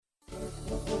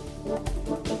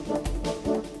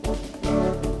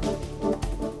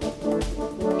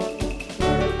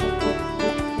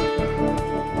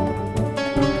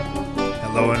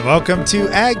Welcome to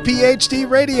Ag PhD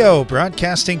Radio,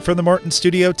 broadcasting from the Morton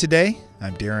studio today.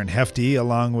 I'm Darren Hefty,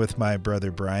 along with my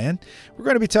brother Brian. We're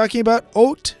going to be talking about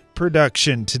oat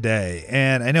production today.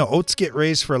 And I know oats get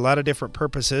raised for a lot of different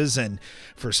purposes, and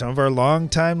for some of our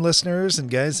longtime listeners and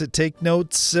guys that take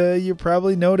notes, you're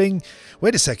probably noting,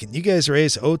 wait a second, you guys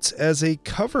raise oats as a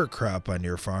cover crop on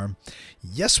your farm.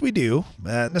 Yes, we do.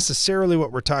 Not necessarily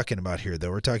what we're talking about here,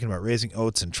 though. We're talking about raising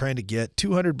oats and trying to get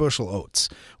 200 bushel oats.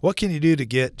 What can you do to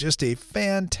get just a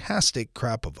fantastic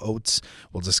crop of oats?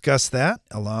 We'll discuss that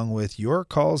along with your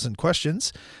calls and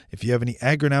questions. If you have any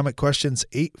agronomic questions,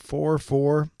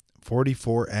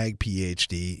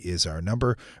 844-44-AG-PhD is our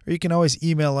number, or you can always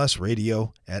email us,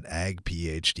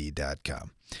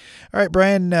 radio@agphd.com. All right,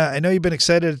 Brian, I know you've been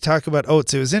excited to talk about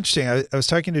oats. It was interesting. I was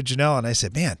talking to Janelle, and I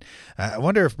said, man, I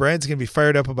wonder if Brian's going to be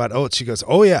fired up about oats. She goes,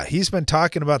 oh, yeah, he's been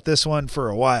talking about this one for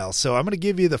a while. So I'm going to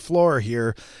give you the floor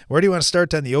here. Where do you want to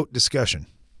start on the oat discussion?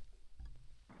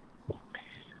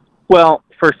 Well,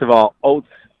 first of all, oats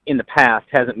in the past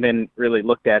hasn't been really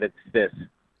looked at as this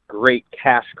great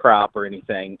cash crop or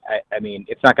anything. I mean,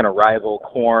 it's not going to rival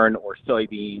corn or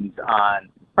soybeans on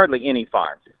hardly any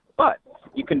farms. But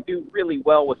you can do really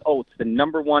well with oats. The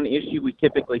number one issue we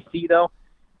typically see, though,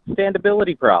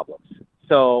 standability problems.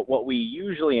 So what we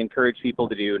usually encourage people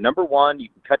to do, number one, you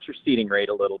can cut your seeding rate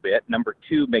a little bit. Number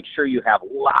two, make sure you have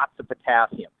lots of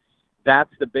potassium.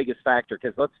 That's the biggest factor,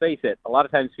 because let's face it, a lot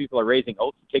of times people are raising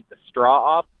oats to take the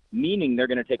straw off, meaning they're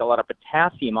going to take a lot of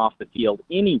potassium off the field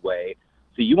anyway.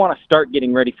 So you want to start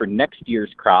getting ready for next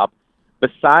year's crop,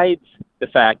 besides the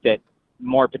fact that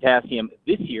more potassium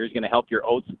this year is going to help your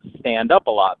oats stand up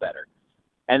a lot better.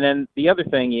 And then the other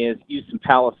thing is use some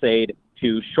Palisade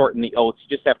to shorten the oats.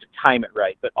 You just have to time it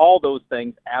right. But all those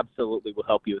things absolutely will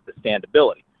help you with the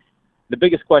standability. The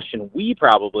biggest question we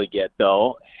probably get,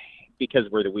 though, because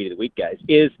we're the weed of the week guys,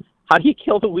 is how do you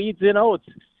kill the weeds in oats?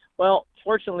 Well,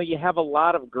 fortunately, you have a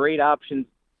lot of great options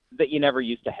that you never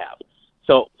used to have.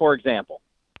 So, for example,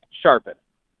 Sharpen.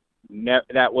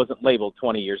 That wasn't labeled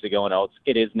 20 years ago in oats.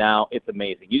 It is now. It's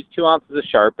amazing. Use 2 ounces of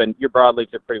Sharpen. Your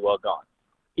broadleaves are pretty well gone.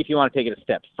 If you want to take it a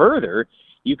step further,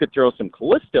 you could throw some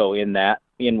Callisto in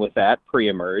with that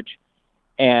pre-emerge,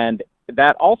 and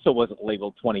that also wasn't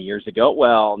labeled 20 years ago.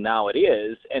 Well, now it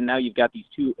is, and now you've got these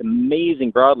 2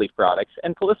 amazing broadleaf products,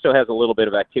 and Callisto has a little bit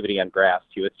of activity on grass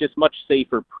too. It's just much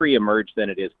safer pre-emerge than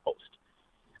it is post.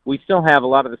 We still have a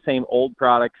lot of the same old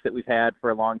products that we've had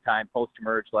for a long time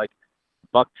post-emerge, like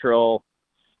Bucktrol,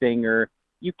 Stinger.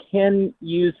 You can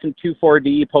use some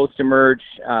 2,4-D post-emerge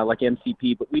like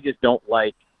MCP, but we just don't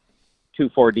like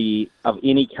 2,4-D of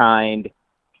any kind,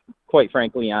 quite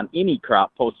frankly, on any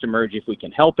crop post-emerge if we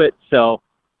can help it. So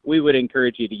we would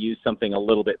encourage you to use something a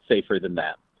little bit safer than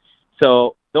that.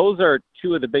 So those are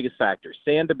 2 of the biggest factors,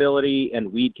 standability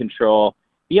and weed control.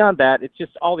 Beyond that, it's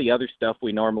just all the other stuff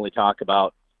we normally talk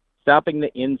about. Stopping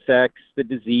the insects, the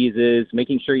diseases,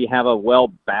 making sure you have a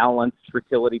well-balanced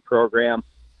fertility program.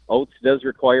 Oats does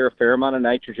require a fair amount of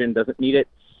nitrogen, doesn't need it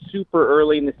super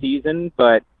early in the season,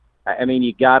 but, I mean,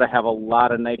 you got to have a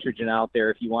lot of nitrogen out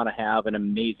there if you want to have an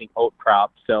amazing oat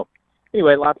crop. So,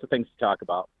 anyway, lots of things to talk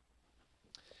about.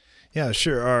 Yeah,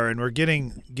 sure are, and we're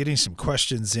getting some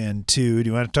questions in, too. Do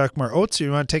you want to talk more oats, or do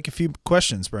you want to take a few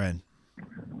questions, Brian?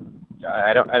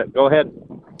 I don't. Go ahead.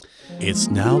 It's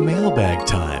now mailbag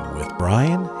time with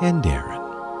Brian and Darren.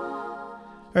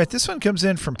 All right, this one comes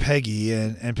in from Peggy,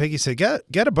 and Peggy said,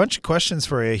 got a bunch of questions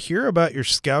for you. Hear about your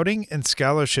Scouting and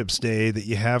Scholarships Day that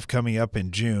you have coming up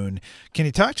in June. Can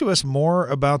you talk to us more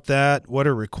about that? What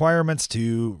are requirements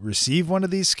to receive one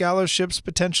of these scholarships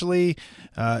potentially?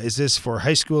 Is this for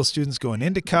high school students going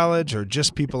into college, or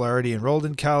just people already enrolled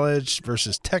in college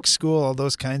versus tech school, all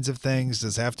those kinds of things?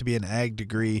 Does it have to be an ag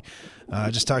degree?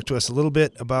 Just talk to us a little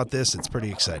bit about this. It's pretty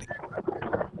exciting.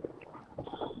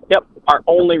 Yep. Our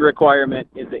only requirement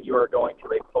is that you are going to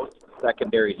a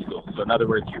post-secondary school. So in other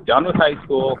words, you're done with high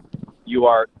school. You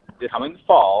are, this coming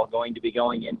fall, going to be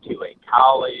going into a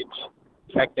college,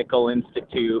 technical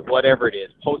institute, whatever it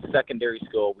is, post-secondary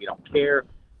school. We don't care.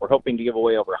 We're hoping to give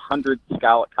away over 100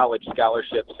 college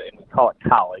scholarships, and we call it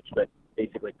college, but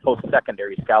basically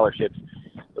post-secondary scholarships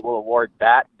that we'll award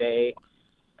that day.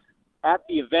 At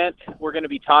the event, we're going to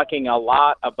be talking a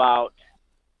lot about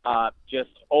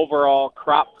just overall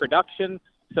crop production.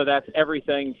 So that's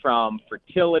everything from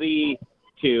fertility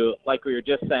to, like we were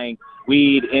just saying,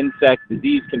 weed, insect,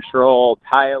 disease control,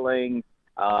 tiling,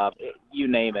 you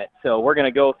name it. So we're going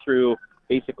to go through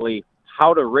basically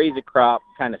how to raise a crop,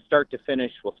 kind of start to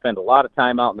finish. We'll spend a lot of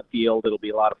time out in the field. It'll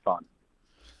be a lot of fun.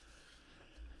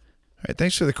 All right,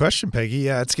 thanks for the question, Peggy.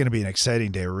 Yeah, it's going to be an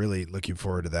exciting day. We're really looking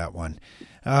forward to that one.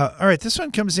 All right, this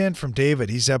one comes in from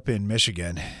David. He's up in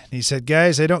Michigan. He said,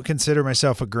 guys, I don't consider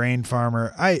myself a grain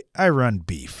farmer. I run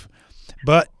beef,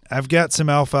 but I've got some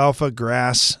alfalfa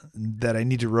grass that I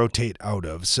need to rotate out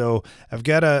of. So I've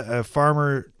got a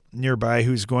farmer nearby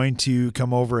who's going to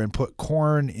come over and put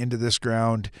corn into this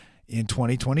ground in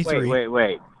 2023.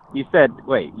 Wait. You said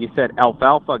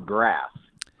alfalfa grass.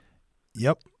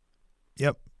 Yep.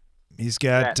 He's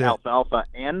got alfalfa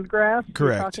and grass.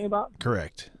 Correct. You're talking about?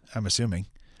 Correct. I'm assuming.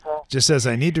 Just says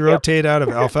I need to rotate out of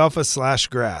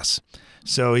alfalfa/grass.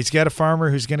 So he's got a farmer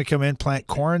who's going to come in, plant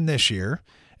corn this year,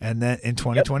 and then in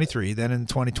 2023, then in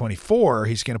 2024,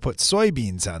 he's going to put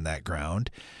soybeans on that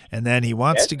ground, and then he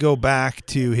wants to go back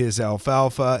to his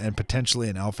alfalfa and potentially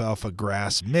an alfalfa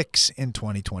grass mix in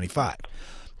 2025.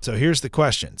 So here's the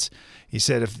questions. He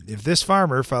said, if this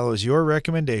farmer follows your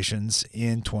recommendations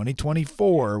in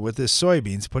 2024 with his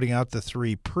soybeans, putting out the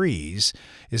 3 pre's,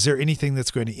 is there anything that's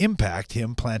going to impact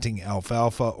him planting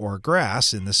alfalfa or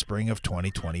grass in the spring of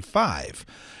 2025?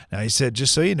 Now, he said,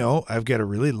 just so you know, I've got a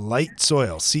really light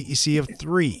soil, CEC of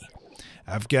 3.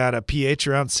 I've got a pH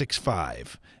around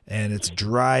 6.5, and it's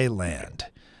dry land.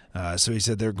 So he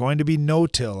said they're going to be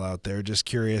no-till out there. Just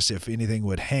curious if anything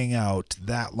would hang out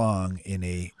that long in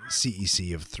a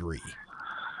CEC of 3.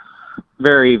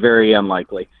 Very, very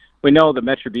unlikely. We know the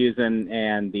Metribuzin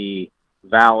and the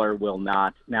Valor will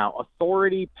not. Now,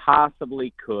 Authority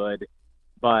possibly could,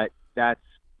 but that's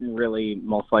really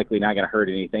most likely not going to hurt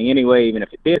anything anyway, even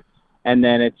if it did. And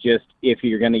then it's just if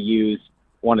you're going to use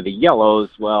one of the yellows,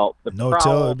 well, the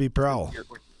no-till would be Prowl.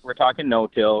 We're talking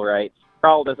no-till, right?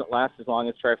 Prowl doesn't last as long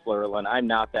as trifluralin. I'm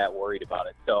not that worried about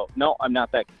it. So, no, I'm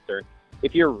not that concerned.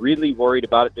 If you're really worried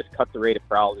about it, just cut the rate of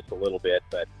Prowl just a little bit,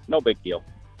 but no big deal.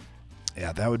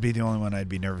 Yeah, that would be the only one I'd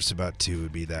be nervous about, too,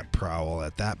 would be that Prowl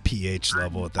at that pH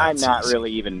level. At that I'm not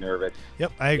really even nervous.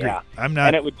 Yep, I agree. Yeah. I'm not.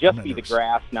 And it would just be nervous. the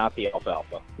grass, not the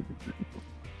alfalfa. All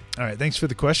right, thanks for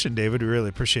the question, David. We really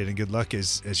appreciate it. And good luck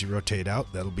as you rotate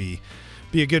out. That'll be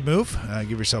a good move.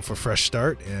 Give yourself a fresh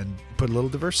start and put a little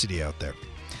diversity out there.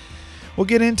 We'll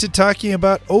get into talking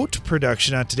about oat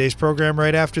production on today's program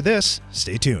right after this.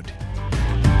 Stay tuned.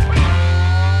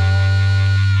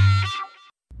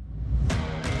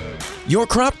 Your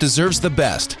crop deserves the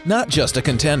best, not just a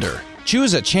contender.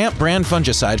 Choose a Champ brand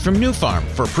fungicide from New Farm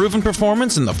for proven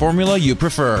performance in the formula you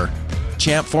prefer.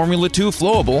 Champ Formula 2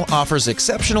 Flowable offers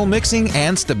exceptional mixing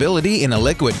and stability in a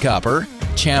liquid copper.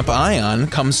 Champ Ion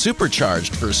comes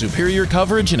supercharged for superior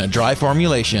coverage in a dry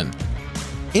formulation.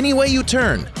 Any way you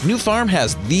turn, New Farm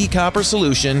has the copper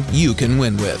solution you can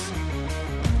win with.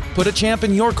 Put a Champ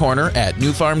in your corner at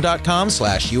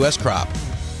newfarm.com/USCrop.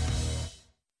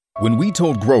 When we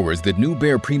told growers that New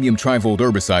Bear Premium Tri-Volt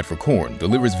herbicide for corn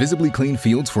delivers visibly clean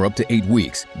fields for up to 8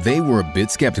 weeks, they were a bit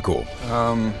skeptical.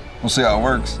 We'll see how it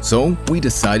works. So we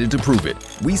decided to prove it.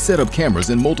 We set up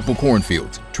cameras in multiple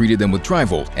cornfields, treated them with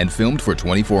Tri-Volt, and filmed for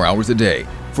 24 hours a day.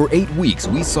 For 8 weeks,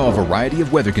 we saw a variety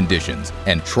of weather conditions,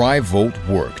 and Tri-Volt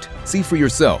worked. See for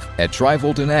yourself at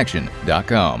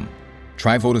TriVoltInAction.com.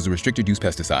 Tri-Volt is a restricted use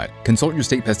pesticide. Consult your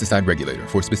state pesticide regulator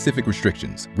for specific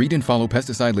restrictions. Read and follow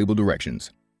pesticide label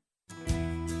directions.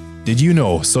 Did you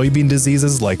know soybean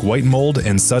diseases like white mold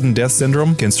and sudden death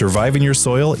syndrome can survive in your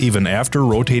soil even after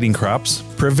rotating crops?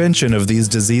 Prevention of these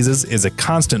diseases is a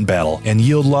constant battle, and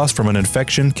yield loss from an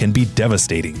infection can be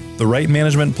devastating. The right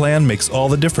management plan makes all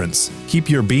the difference. Keep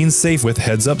your beans safe with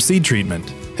Heads Up seed treatment.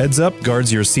 Heads Up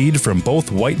guards your seed from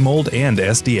both white mold and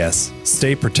SDS.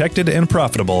 Stay protected and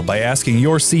profitable by asking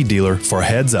your seed dealer for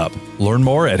Heads Up. Learn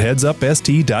more at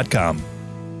headsupst.com.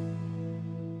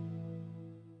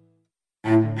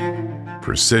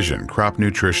 Precision crop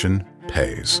nutrition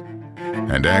pays.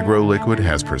 And AgroLiquid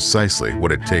has precisely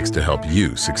what it takes to help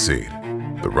you succeed.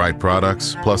 The right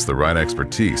products plus the right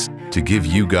expertise to give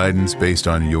you guidance based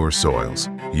on your soils,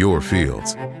 your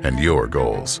fields, and your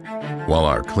goals. While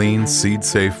our clean,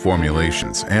 seed-safe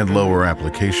formulations and lower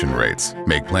application rates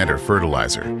make planter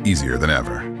fertilizer easier than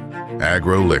ever.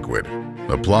 AgroLiquid.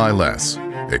 Apply less.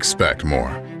 Expect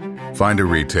more. Find a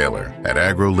retailer at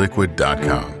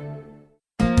agroliquid.com.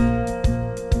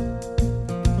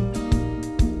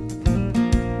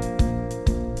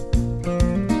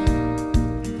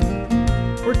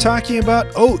 Talking about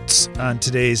oats on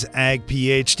today's Ag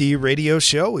PhD radio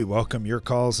show. We welcome your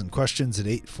calls and questions at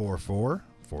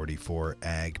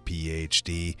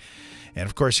 844-44-AG-PHD. And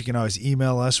of course, you can always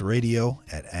email us,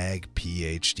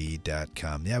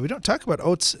 radio@agphd.com. Yeah, we don't talk about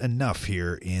oats enough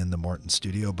here in the Morton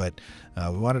studio, but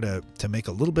we wanted to make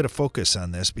a little bit of focus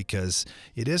on this because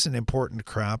it is an important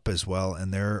crop as well.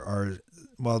 And there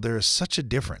is such a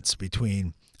difference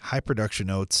between high production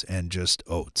oats and just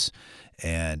oats.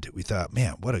 And we thought,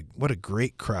 man, what a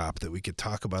great crop that we could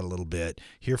talk about a little bit,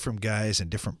 hear from guys in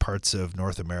different parts of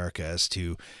North America as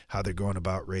to how they're going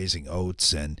about raising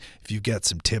oats. And if you've got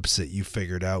some tips that you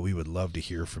figured out, we would love to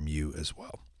hear from you as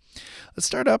well. Let's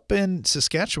start up in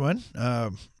Saskatchewan,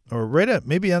 or right up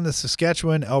maybe on the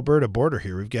Saskatchewan-Alberta border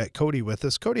here. We've got Cody with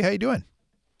us. Cody, how you doing?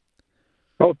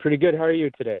 Oh, pretty good. How are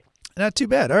you today? Not too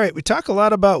bad. All right, we talk a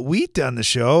lot about wheat on the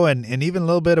show and even a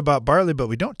little bit about barley, but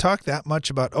we don't talk that much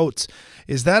about oats.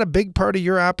 Is that a big part of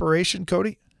your operation,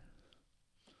 Cody?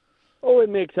 Oh, it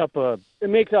makes up a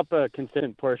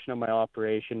consistent portion of my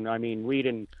operation. I mean, wheat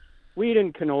and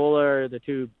canola are the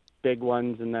two big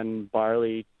ones, and then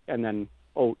barley, and then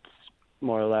oats,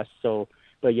 more or less. So,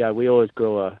 but yeah, we always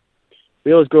grow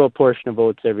a portion of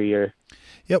oats every year.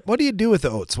 Yep. What do you do with the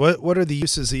oats? What are the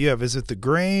uses that you have? Is it the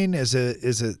grain? Is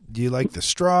it do you like the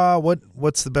straw?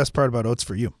 What's the best part about oats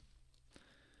for you?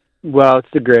 Well, it's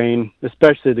the grain,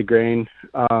 especially the grain.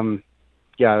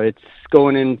 Yeah, it's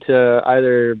going into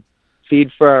either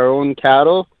feed for our own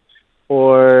cattle,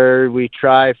 or we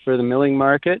try for the milling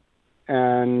market,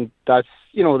 and that's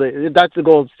that's the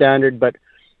gold standard. But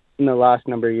in the last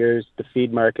number of years, the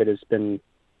feed market has been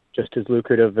just as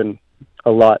lucrative and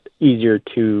a lot easier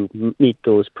to meet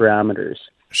those parameters.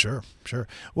 Sure.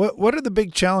 What are the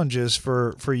big challenges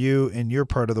for you in your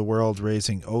part of the world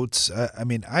raising oats? I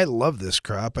mean, I love this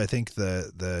crop. I think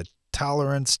the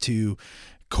tolerance to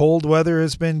cold weather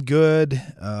has been good.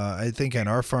 I think on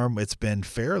our farm it's been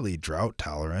fairly drought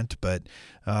tolerant. But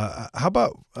how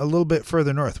about a little bit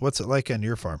further north? What's it like on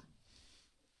your farm?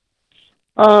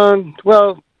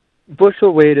 Well,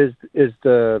 bushel weight is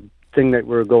the thing that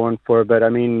we're going for, but I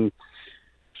mean,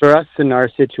 for us in our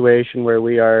situation where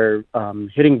we are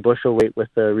hitting bushel weight with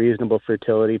a reasonable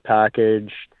fertility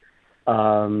package,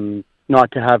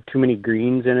 not to have too many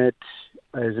greens in it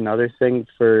is another thing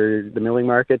for the milling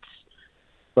markets.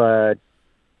 But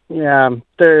yeah,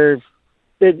 you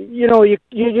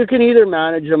can either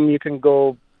manage them, you can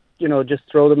go, just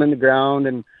throw them in the ground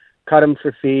and cut them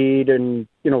for feed and,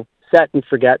 set and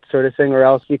forget sort of thing, or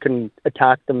else you can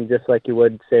attack them just like you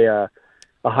would, say, a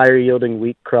higher yielding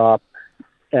wheat crop.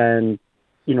 And,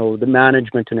 the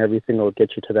management and everything will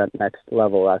get you to that next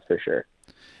level, that's for sure.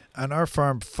 On our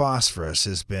farm, phosphorus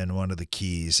has been one of the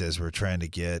keys as we're trying to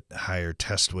get higher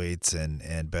test weights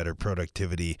and better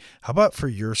productivity. How about for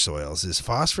your soils? Is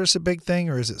phosphorus a big thing,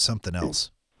 or is it something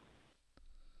else?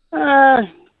 No,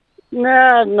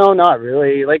 not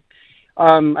really. Like,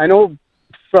 I know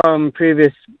from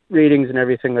previous readings and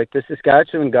everything, like the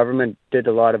Saskatchewan government did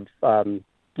a lot of,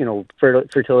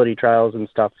 fertility trials and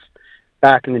stuff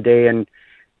back in the day. And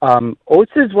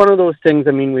oats is one of those things.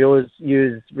 I mean, we always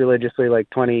use religiously like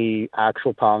 20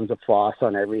 actual pounds of floss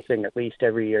on everything, at least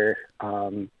every year.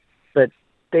 But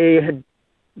they had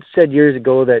said years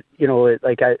ago that,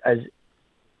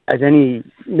 as any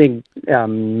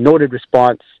noted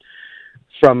response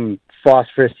from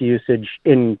phosphorus usage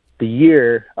in the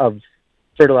year of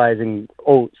fertilizing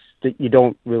oats, that you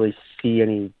don't really see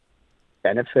any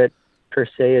benefit per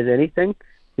se as anything.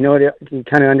 You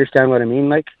kind of understand what I mean?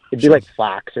 Like, it'd be like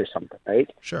flax or something, right?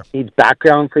 Sure. It needs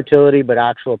background fertility, but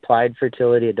actual applied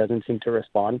fertility, it doesn't seem to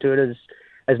respond to it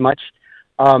as much.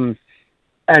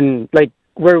 And like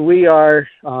where we are,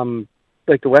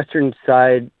 like the western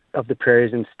side of the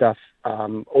prairies and stuff,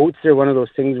 oats are one of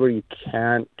those things where you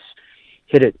can't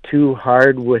hit it too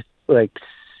hard with, like,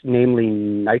 namely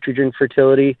nitrogen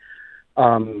fertility.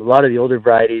 A lot of the older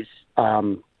varieties,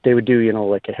 they would do,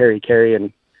 like a Harry Carey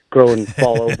and grow and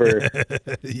fall over.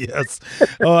 Yes.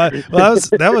 Well,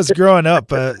 that was growing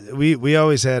up. We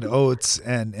always had oats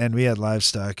and we had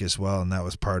livestock as well, and that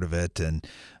was part of it. And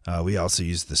we also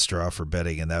used the straw for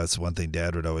bedding, and that was one thing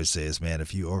Dad would always say is, man,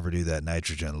 if you overdo that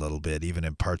nitrogen a little bit, even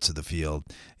in parts of the field,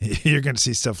 you're going to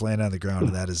see stuff laying on the ground,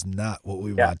 and that is not what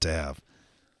we want to have.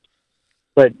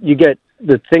 But you get,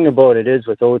 the thing about it is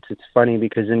with oats, it's funny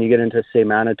because then you get into, say,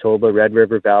 Manitoba, Red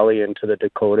River Valley, into the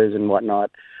Dakotas and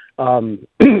whatnot.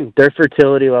 Their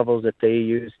fertility levels that they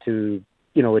use to,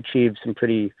 achieve some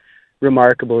pretty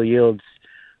remarkable yields.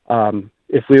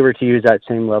 If we were to use that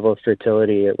same level of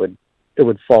fertility, it would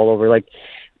fall over. Like,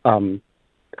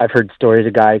 I've heard stories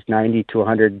of guys 90 to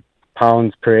 100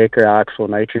 pounds per acre actual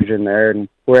nitrogen there, and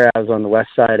whereas on the west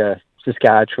side of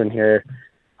Saskatchewan here,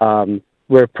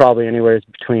 we're probably anywhere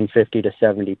between 50 to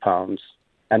 70 pounds,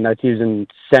 and that's using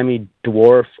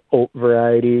semi-dwarf oat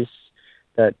varieties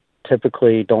that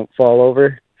typically don't fall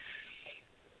over,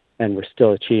 and we're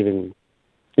still achieving,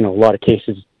 a lot of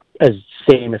cases as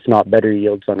same if not better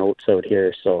yields on oats out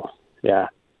here. So yeah,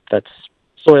 that's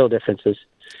soil differences.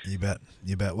 You bet.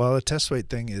 Well, the test weight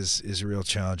thing is a real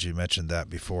challenge. You mentioned that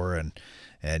before, and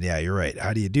yeah, you're right.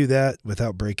 How do you do that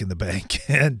without breaking the bank,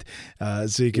 and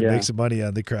so you can make some money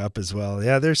on the crop as well?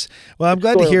 Yeah, I'm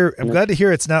glad to hear. I'm glad to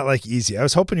hear it's not like easy. I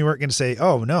was hoping you weren't going to say,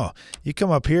 "Oh no, you come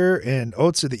up here and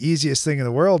oats are the easiest thing in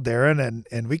the world, Darren,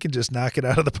 and we can just knock it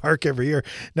out of the park every year."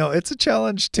 No, it's a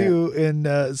challenge too in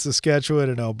Saskatchewan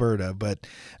and Alberta. But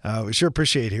we sure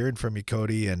appreciate hearing from you,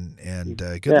 Cody, and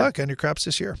good luck on your crops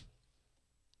this year.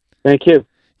 Thank you.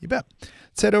 You bet.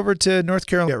 Let's head over to North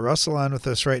Carolina. Got Russell on with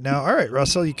us right now. All right,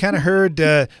 Russell, you kind of heard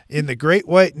in the Great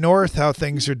White North how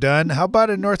things are done. How about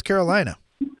in North Carolina?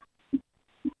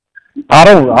 I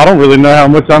don't really know how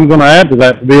much I'm going to add to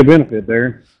that to be a benefit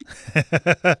there.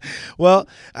 Well,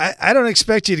 I don't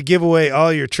expect you to give away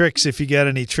all your tricks if you got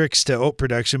any tricks to oat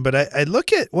production, but I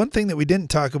look at one thing that we didn't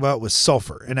talk about was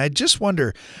sulfur, and I just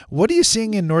wonder, what are you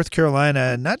seeing in North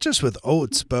Carolina, not just with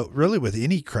oats, but really with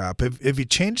any crop? Have you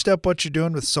changed up what you're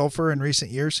doing with sulfur in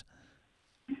recent years?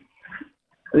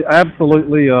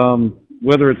 Absolutely.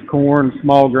 Whether it's corn,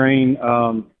 small grain,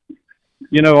 our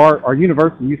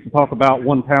university used to talk about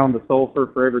 1 pound of sulfur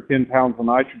for every 10 pounds of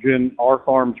nitrogen. Our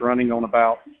farm's running on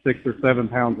about 6 or 7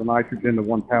 pounds of nitrogen to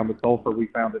 1 pound of sulfur. We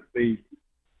found it to be,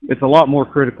 it's a lot more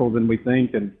critical than we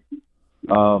think, and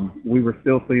we were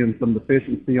still seeing some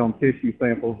deficiency on tissue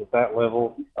samples at that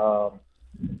level. So,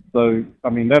 I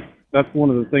mean, that's one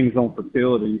of the things on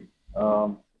fertility. A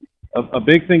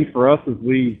big thing for us is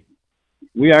we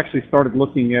actually started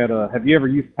looking at, have you ever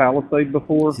used Palisade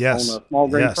before? Yes. On a small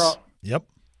grain crop? Yep.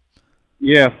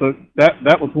 Yeah, so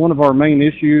that was one of our main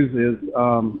issues is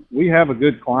we have a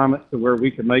good climate to where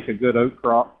we can make a good oat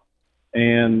crop.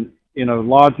 And,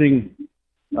 lodging,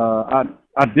 I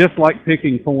dislike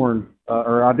picking corn,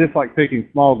 or I dislike picking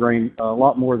small grain a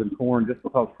lot more than corn just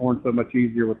because corn's so much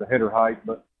easier with the header height.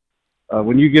 But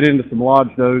when you get into some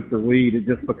lodged oats or wheat, it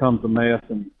just becomes a mess.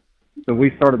 And so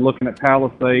we started looking at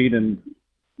Palisade, and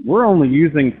we're only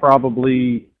using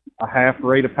probably a half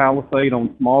rate of Palisade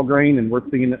on small grain, and we're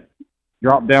seeing it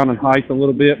drop down in height a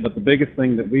little bit. But the biggest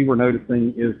thing that we were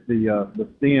noticing is the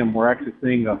stem. We're actually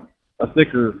seeing a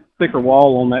thicker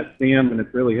wall on that stem, and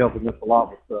it's really helping us a lot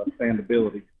with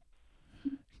standability.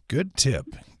 Good tip.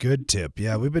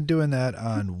 Yeah, we've been doing that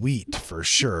on wheat for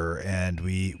sure, and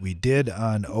we did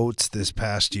on oats this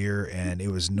past year, and it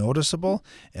was noticeable,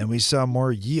 and we saw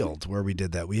more yield where we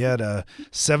did that. We had a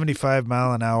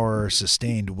 75-mile-an-hour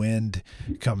sustained wind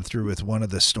come through with one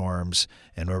of the storms,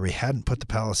 and where we hadn't put the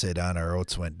Palisade on, our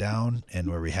oats went down,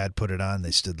 and where we had put it on, they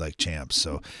stood like champs.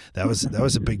 So that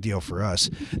was a big deal for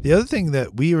us. The other thing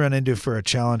that we run into for a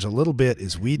challenge a little bit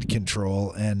is weed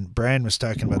control, and Brian was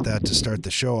talking about that to start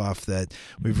the show off, that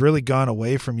we've really gone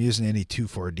away from using any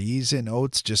 2,4-Ds in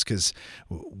oats just because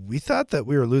we thought that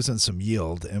we were losing some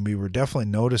yield, and we were definitely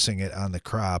noticing it on the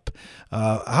crop.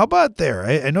 How about there?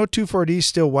 I know 2,4-D is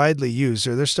still widely used.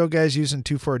 Are there still guys using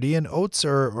 2,4-D in oats,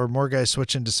 or more guys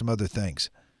switching to some other things?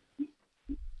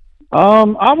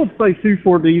 I would say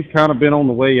 2,4-D's kind of been on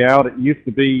the way out. It used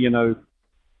to be,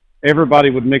 everybody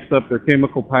would mix up their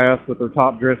chemical pass with their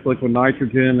top dress liquid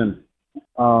nitrogen, and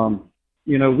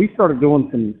we started doing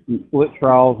some split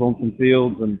trials on some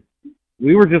fields, and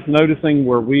we were just noticing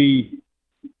where we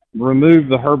removed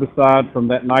the herbicide from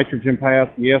that nitrogen pass.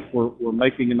 Yes, we're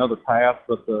making another pass,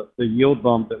 but the yield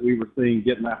bump that we were seeing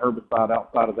getting that herbicide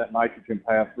outside of that nitrogen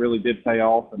pass really did pay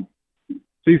off, and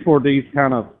 2,4-D's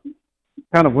kind of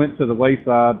went to the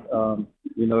wayside,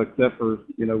 except for,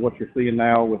 what you're seeing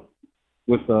now with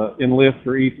Enlist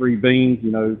or E3 beans.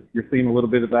 You're seeing a little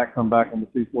bit of that come back on the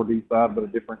 2,4-D side, but a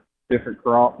different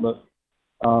crop. But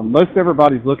most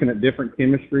everybody's looking at different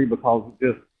chemistry because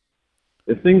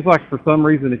it seems like for some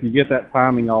reason if you get that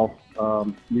timing off,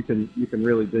 you can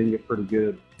really ding it pretty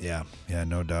good. Yeah,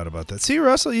 no doubt about that. See,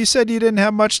 Russell, you said you didn't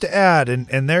have much to add,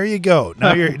 and there you go.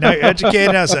 Now you're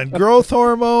educating us on growth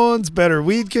hormones, better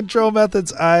weed control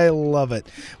methods. I love it.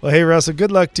 Well, hey, Russell,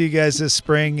 good luck to you guys this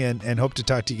spring, and hope to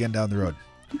talk to you again down the road.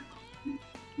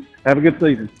 Have a good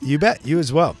season. You bet. You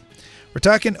as well. We're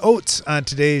talking oats on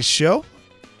today's show.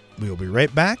 We will be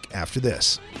right back after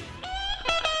this.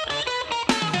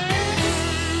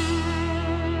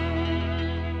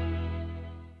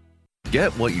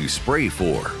 Get what you spray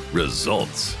for.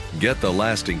 Results. Get the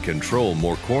lasting control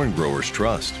more corn growers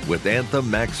trust with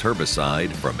Anthem Max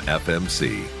herbicide from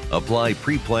FMC. Apply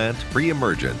pre-plant,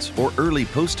 pre-emergence, or early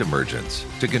post-emergence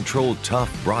to control tough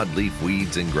broadleaf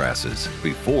weeds and grasses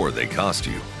before they cost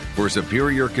you. For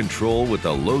superior control with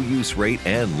a low use rate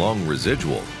and long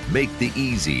residual, make the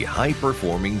easy,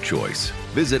 high-performing choice.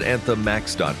 Visit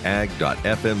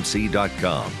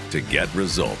anthemmax.ag.fmc.com to get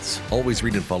results. Always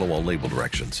read and follow all label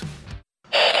directions.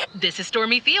 This is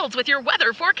Stormy Fields with your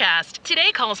weather forecast.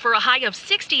 Today calls for a high of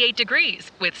 68 degrees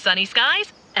with sunny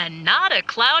skies and not a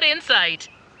cloud in sight.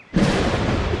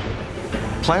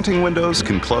 Planting windows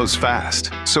can close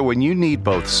fast, so when you need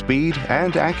both speed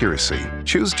and accuracy,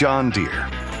 choose John Deere.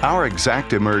 Our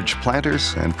Exact Emerge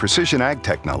planters and precision ag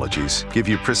technologies give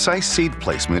you precise seed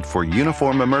placement for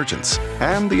uniform emergence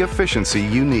and the efficiency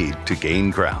you need to gain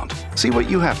ground. See what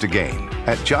you have to gain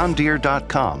at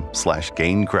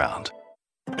johndeere.com/gain ground.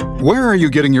 Where are you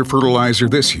getting your fertilizer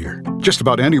this year? Just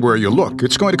about anywhere you look,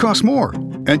 it's going to cost more.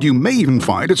 And you may even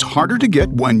find it's harder to get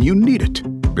when you need it.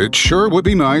 It sure would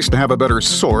be nice to have a better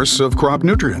source of crop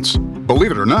nutrients.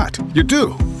 Believe it or not, you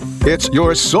do. It's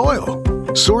your soil.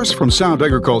 Source from Sound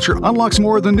Agriculture unlocks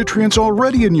more of the nutrients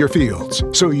already in your fields,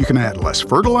 so you can add less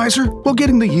fertilizer while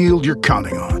getting the yield you're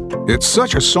counting on. It's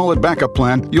such a solid backup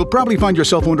plan, you'll probably find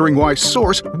yourself wondering why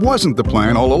Source wasn't the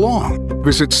plan all along.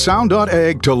 Visit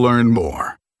sound.ag to learn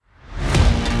more.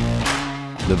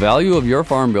 The value of your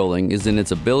farm building is in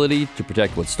its ability to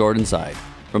protect what's stored inside.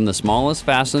 From the smallest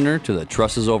fastener to the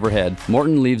trusses overhead,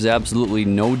 Morton leaves absolutely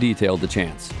no detail to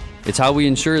chance. It's how we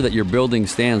ensure that your building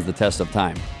stands the test of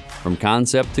time. From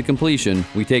concept to completion,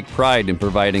 we take pride in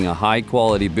providing a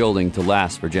high-quality building to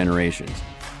last for generations.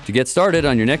 To get started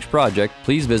on your next project,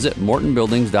 please visit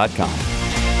mortonbuildings.com.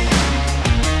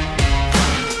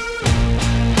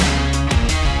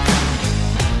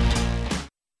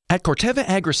 At Corteva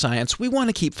Agriscience, we want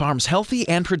to keep farms healthy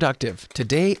and productive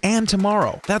today and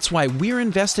tomorrow. That's why we're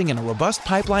investing in a robust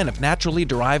pipeline of naturally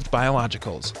derived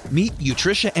biologicals. Meet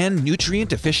Utrisha N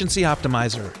Nutrient Efficiency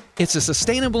Optimizer. It's a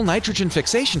sustainable nitrogen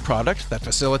fixation product that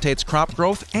facilitates crop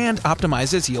growth and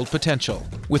optimizes yield potential.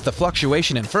 With the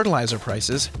fluctuation in fertilizer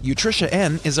prices, Utrisha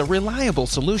N is a reliable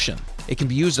solution. It can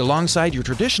be used alongside your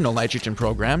traditional nitrogen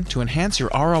program to enhance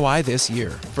your ROI this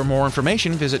year. For more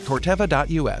information, visit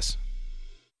corteva.us.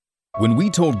 When we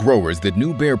told growers that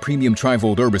new Bayer Premium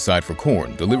Tri-Volt herbicide for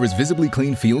corn delivers visibly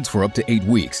clean fields for up to 8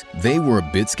 weeks, they were a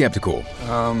bit skeptical.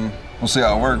 We'll see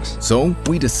how it works. So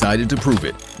we decided to prove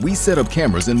it. We set up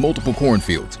cameras in multiple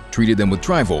cornfields, treated them with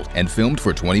Tri-Volt, and filmed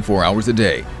for 24 hours a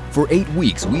day. For 8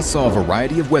 weeks, we saw a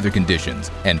variety of weather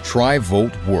conditions, and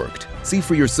Tri-Volt worked. See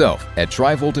for yourself at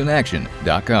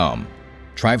TriVoltInAction.com.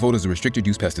 Tri-Volt is a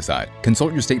restricted-use pesticide.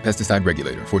 Consult your state pesticide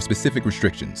regulator for specific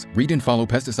restrictions. Read and follow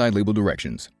pesticide label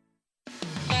directions.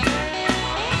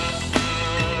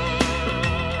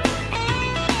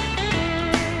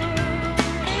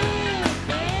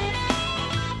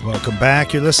 Welcome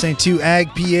back. You're listening to Ag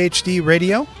PhD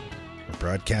Radio. We're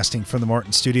broadcasting from the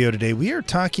Morton studio today. We are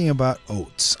talking about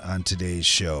oats on today's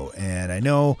show. And I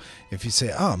know if you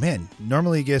say, oh man,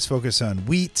 normally you guys focus on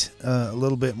wheat a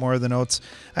little bit more than oats.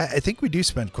 I think we do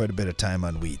spend quite a bit of time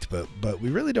on wheat, but we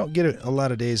really don't get a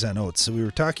lot of days on oats. So we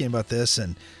were talking about this,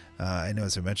 and I know,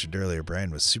 as I mentioned earlier,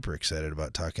 Brian was super excited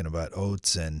about talking about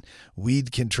oats and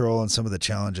weed control and some of the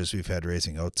challenges we've had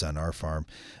raising oats on our farm.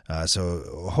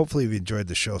 So hopefully you've enjoyed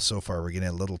the show so far. We're getting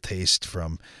a little taste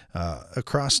from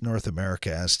across North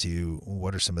America as to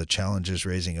what are some of the challenges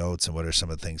raising oats and what are some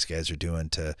of the things guys are doing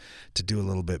to do a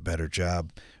little bit better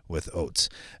job with oats.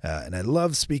 And I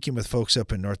love speaking with folks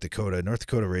up in North Dakota. North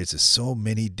Dakota raises so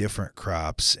many different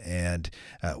crops, and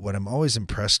what I'm always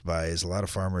impressed by is a lot of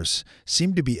farmers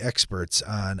seem to be experts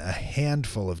on a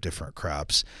handful of different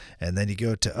crops. And then you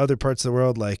go to other parts of the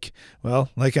world, like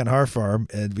on our farm,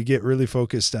 and we get really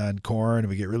focused on corn, and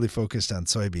we get really focused on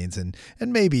soybeans, and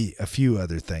maybe a few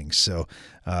other things. So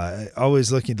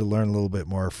always looking to learn a little bit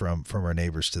more from our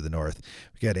neighbors to the north.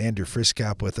 We got Andrew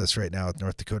Friskop with us right now at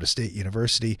North Dakota State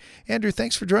University. Andrew,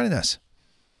 thanks for joining us.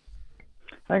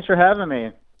 Thanks for having me.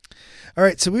 All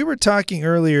right, so we were talking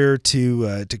earlier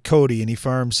to Cody, and he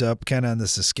farms up kind of on the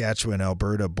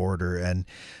Saskatchewan-Alberta border, and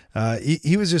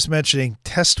he was just mentioning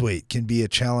test weight can be a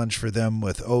challenge for them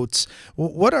with oats.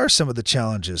 What are some of the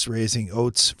challenges raising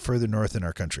oats further north in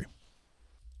our country?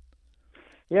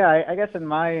 Yeah, I guess in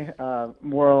my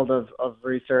world of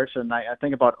research, and I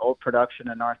think about oat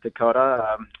production in North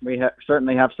Dakota, we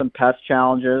certainly have some pest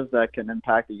challenges that can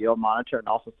impact the yield monitor and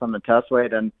also some of the test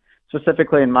weight. And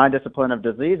specifically in my discipline of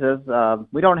diseases,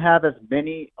 we don't have as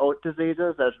many oat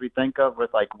diseases as we think of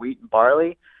with like wheat and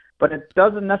barley, but it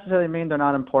doesn't necessarily mean they're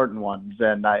not important ones.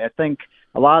 And I think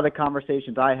a lot of the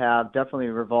conversations I have definitely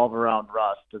revolve around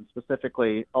rust, and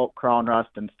specifically oat crown rust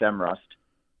and stem rust.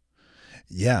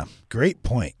 Yeah, great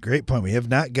point. Great point. We have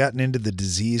not gotten into the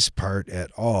disease part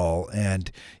at all. And,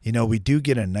 we do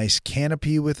get a nice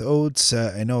canopy with oats.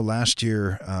 I know last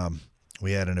year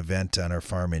we had an event on our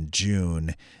farm in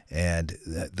June, and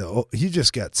you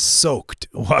just got soaked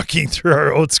walking through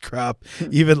our oats crop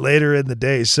even later in the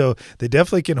day. So they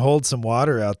definitely can hold some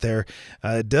water out there.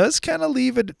 It does kind of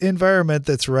leave an environment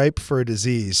that's ripe for a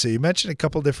disease. So you mentioned a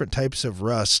couple different types of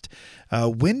rust.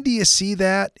 When do you see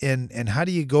that, and how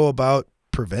do you go about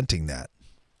preventing that?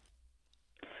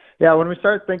 Yeah, when we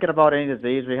start thinking about any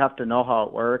disease, we have to know how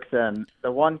it works. And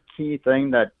the one key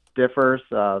thing that differs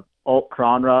oat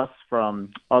crown rust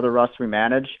from other rusts we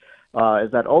manage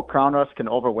is that oat crown rust can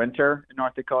overwinter in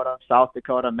North Dakota, South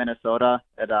Dakota, Minnesota.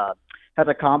 It has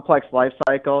a complex life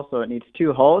cycle, so it needs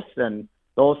two hosts, and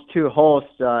those two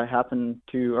hosts happen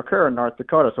to occur in North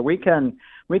Dakota. So we can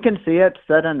see it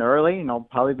set in early,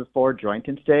 probably before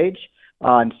jointing stage.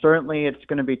 And certainly it's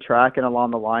going to be tracking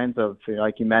along the lines of,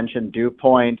 like you mentioned, dew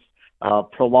points,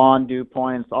 prolonged dew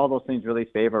points. All those things really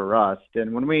favor rust.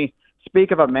 And when we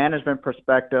speak of a management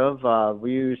perspective,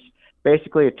 we use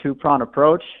basically a two-pronged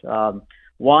approach.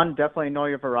 One, definitely know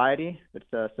your variety.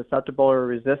 It's susceptible or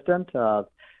resistant.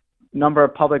 Number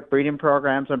of public breeding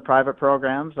programs and private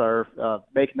programs are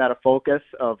making that a focus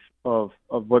of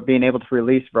what being able to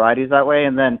release varieties that way.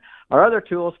 And then our other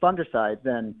tool is fungicides.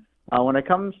 And when it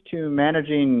comes to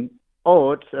managing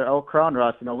oats or oat crown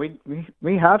rust,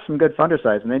 we have some good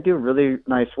fungicides, and they do really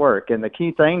nice work. And the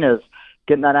key thing is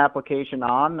getting that application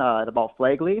on at about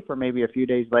flag leaf or maybe a few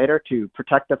days later to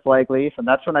protect the flag leaf. And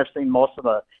that's when I've seen most of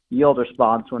the yield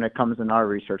response when it comes in our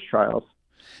research trials.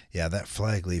 Yeah, that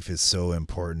flag leaf is so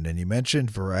important. And you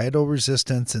mentioned varietal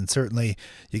resistance, and certainly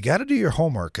you got to do your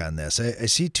homework on this. I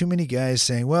see too many guys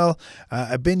saying, well,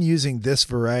 I've been using this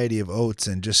variety of oats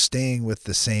and just staying with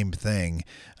the same thing.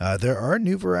 There are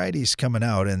new varieties coming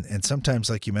out, and sometimes,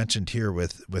 like you mentioned here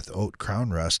with oat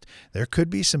crown rust, there could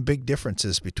be some big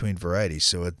differences between varieties.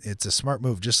 So it's a smart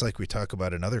move, just like we talk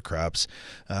about in other crops.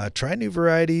 Try new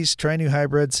varieties, try new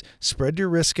hybrids, spread your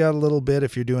risk out a little bit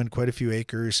if you're doing quite a few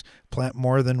acres, plant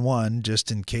more than one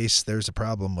just in case there's a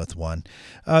problem with one.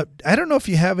 I don't know if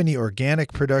you have any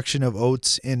organic production of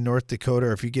oats in North Dakota,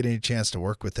 or if you get any chance to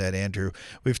work with that, Andrew.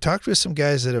 We've talked with some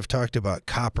guys that have talked about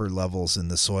copper levels in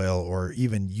the soil, or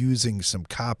even using some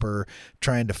copper,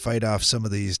 trying to fight off some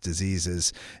of these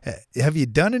diseases. Have you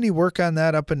done any work on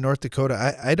that up in North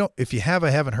Dakota? I don't. If you have,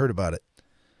 I haven't heard about it.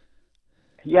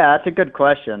 Yeah, that's a good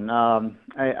question.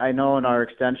 I know in our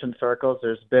extension circles,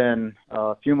 there's been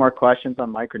a few more questions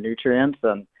on micronutrients,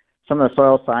 and some of the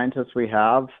soil scientists we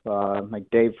have, like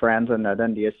Dave Franzen at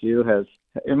NDSU, has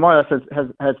more or less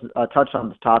has touched on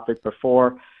this topic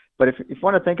before. But if you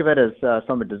want to think of it as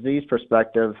from a disease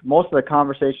perspective, most of the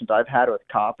conversations I've had with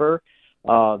copper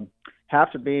have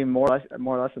to be more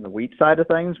or less on the wheat side of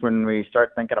things when we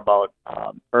start thinking about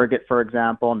ergot, for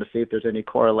example, and to see if there's any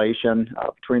correlation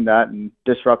between that and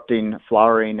disrupting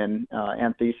flowering and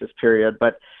anthesis period.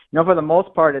 But for the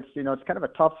most part, it's it's kind of a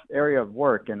tough area of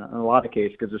work in a lot of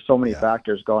cases because there's so many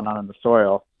factors going on in the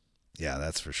soil. Yeah,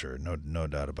 that's for sure. No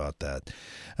doubt about that.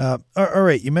 All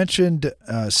right, you mentioned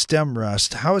stem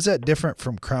rust. How is that different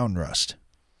from crown rust?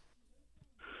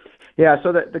 Yeah,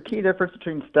 so the key difference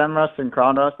between stem rust and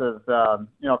crown rust is,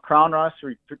 crown rust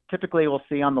we typically will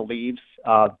see on the leaves.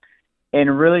 In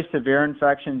really severe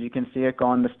infections, you can see it go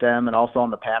on the stem and also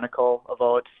on the panicle of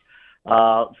oats.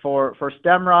 For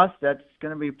stem rust, that's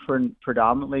going to be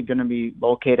predominantly going to be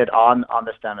located on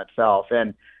the stem itself.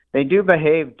 And they do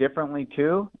behave differently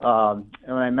too. And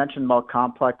when I mentioned about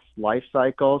complex life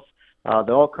cycles,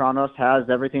 the oat crown rust has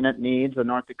everything it needs in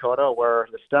North Dakota, where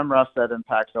the stem rust that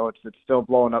impacts oats, it's still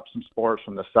blowing up some spores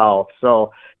from the south.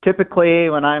 So typically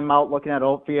when I'm out looking at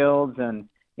oat fields and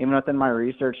even within my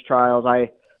research trials,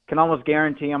 I can almost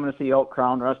guarantee I'm going to see oat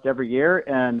crown rust every year.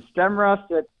 And stem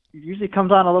rust, it usually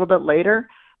comes on a little bit later,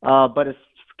 but in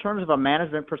terms of a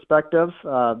management perspective,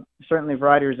 certainly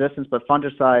variety resistance, but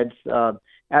fungicides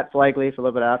at flag leaf a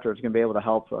little bit after is going to be able to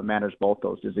help manage both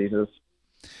those diseases.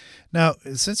 Now,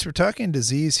 since we're talking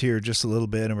disease here just a little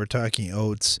bit and we're talking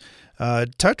oats,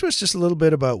 talk to us just a little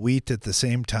bit about wheat at the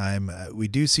same time. We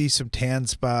do see some tan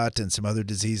spot and some other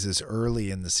diseases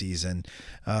early in the season.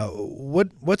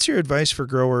 What's your advice for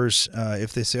growers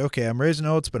if they say, okay, I'm raising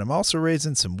oats, but I'm also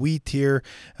raising some wheat here?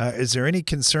 Is there any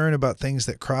concern about things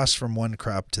that cross from one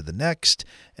crop to the next?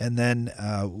 And then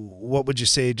what would you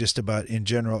say just about, in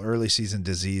general, early season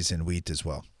disease in wheat as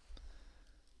well?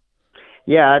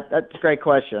 Yeah, that's a great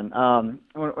question.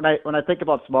 When I think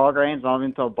about small grains, I'll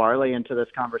even throw barley into this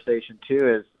conversation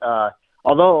too, is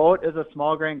although oat is a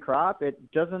small grain crop,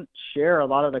 it doesn't share a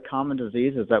lot of the common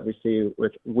diseases that we see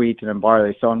with wheat and in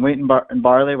barley. So in wheat and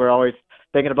barley, we're always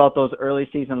thinking about those early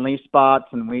season leaf spots,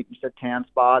 and wheat, you said tan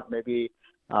spot, maybe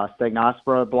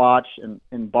stagnospora blotch.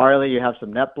 In barley, you have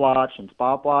some net blotch and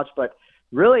spot blotch. But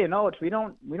really in oats, we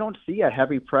don't see a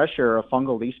heavy pressure of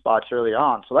fungal leaf spots early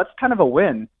on. So that's kind of a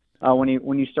win when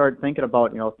you start thinking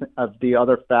about of the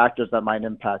other factors that might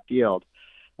impact yield.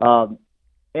 And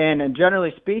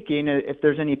generally speaking, if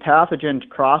there's any pathogen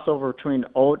crossover between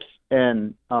oats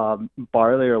and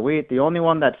barley or wheat, the only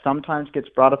one that sometimes gets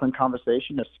brought up in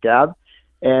conversation is scab.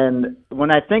 And when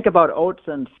I think about oats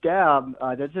and scab,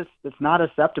 it's not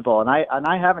acceptable. And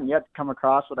I haven't yet come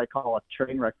across what I call a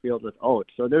train wreck field with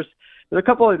oats. So there's a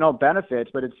couple of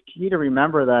benefits, but it's key to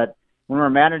remember that when we're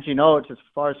managing oats, as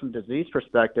far as from disease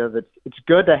perspective, it's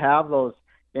good to have those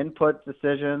input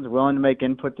decisions, willing to make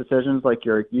input decisions like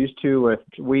you're used to with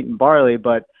wheat and barley,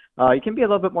 but you can be a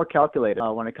little bit more calculated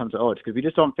when it comes to oats because we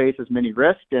just don't face as many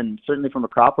risks, and certainly from a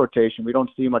crop rotation, we don't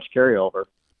see much carryover.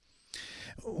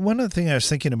 One other thing I was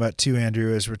thinking about too,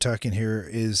 Andrew, as we're talking here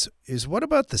is what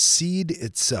about the seed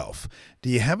itself? Do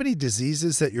you have any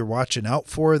diseases that you're watching out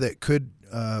for that could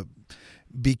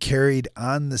be carried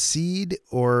on the seed,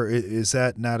 or is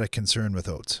that not a concern with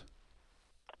oats?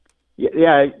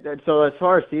 Yeah. So as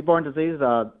far as seedborne disease,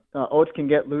 oats can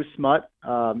get loose smut.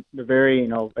 The very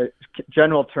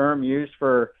general term used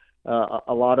for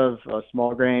a lot of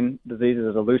small grain diseases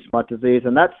is a loose smut disease,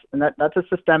 and that's a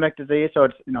systemic disease. So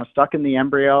it's stuck in the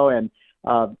embryo, and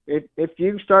if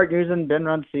you start using bin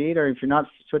run seed, or if you're not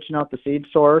switching out the seed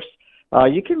source,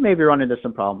 you can maybe run into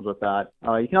some problems with that.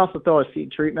 You can also throw a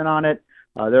seed treatment on it.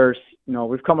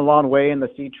 We've come a long way in the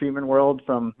seed treatment world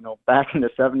from back in the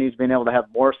 70s, being able to have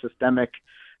more systemic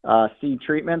seed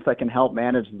treatments that can help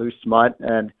manage loose smut,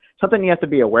 and something you have to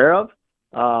be aware of.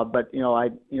 But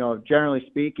generally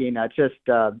speaking, that's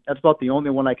about the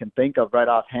only one I can think of right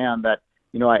offhand that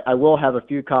I will have a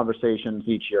few conversations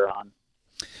each year on.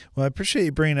 Well, I appreciate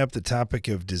you bringing up the topic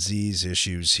of disease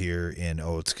issues here in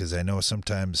oats, because I know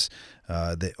sometimes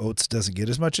the oats doesn't get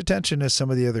as much attention as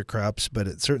some of the other crops, but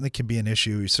it certainly can be an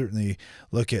issue. We certainly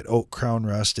look at oat crown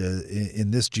rust in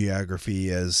this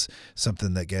geography as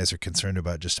something that guys are concerned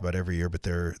about just about every year, but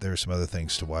there are some other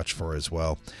things to watch for as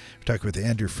well. We're talking with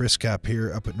Andrew Friskop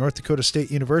here up at North Dakota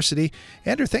State University.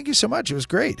 Andrew, thank you so much. It was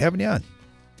great having you on.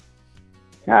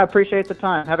 Yeah, I appreciate the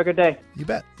time. Have a good day. You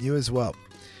bet. You as well.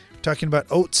 Talking about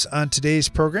oats on today's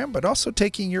program, but also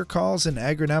taking your calls and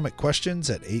agronomic questions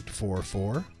at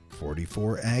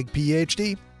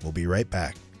 844-44-AG-PhD. We'll be right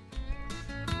back.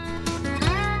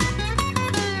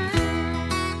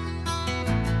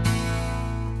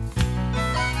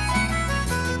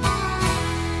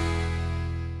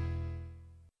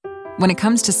 When it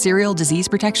comes to cereal disease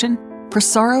protection,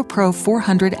 Prosaro Pro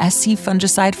 400 SC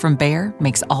fungicide from Bayer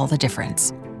makes all the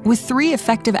difference. With 3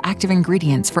 effective active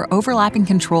ingredients for overlapping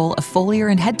control of foliar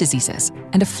and head diseases,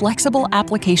 and a flexible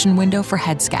application window for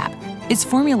head scab, it's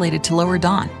formulated to lower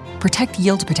DON, protect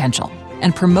yield potential,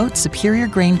 and promote superior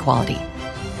grain quality.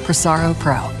 Prosaro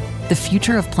Pro, the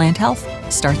future of plant health,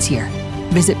 starts here.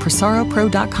 Visit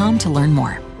prosaropro.com to learn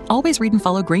more. Always read and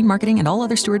follow grain marketing and all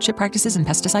other stewardship practices and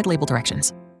pesticide label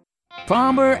directions.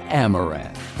 Palmer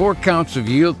Amaranth. 4 counts of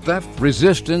yield theft,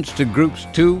 resistance to groups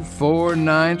 2, 4,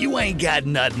 9. You ain't got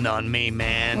nothing on me,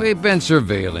 man. We've been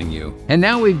surveilling you. And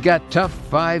now we've got Tough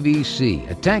 5EC,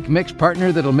 a tank mix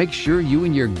partner that'll make sure you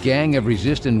and your gang of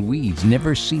resistant weeds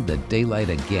never see the daylight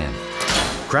again.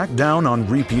 Crack down on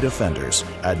repeat offenders.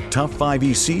 Add Tough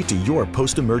 5EC to your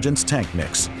post-emergence tank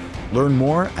mix. Learn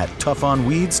more at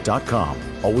toughnweeds.com.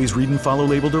 Always read and follow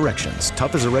label directions.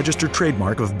 Tough is a registered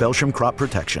trademark of Belsham Crop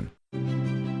Protection.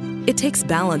 It takes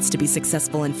balance to be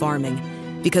successful in farming,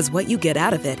 because what you get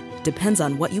out of it depends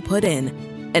on what you put in.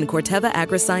 And Corteva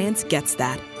Agriscience gets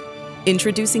that.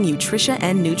 Introducing Utrisha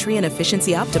N Nutrient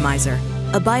Efficiency Optimizer,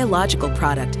 a biological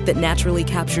product that naturally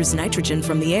captures nitrogen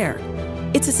from the air.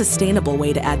 It's a sustainable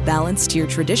way to add balance to your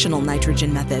traditional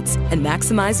nitrogen methods and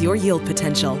maximize your yield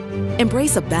potential.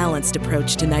 Embrace a balanced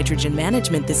approach to nitrogen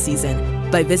management this season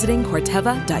by visiting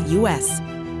Corteva.us.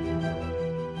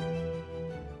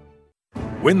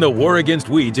 Win the war against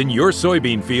weeds in your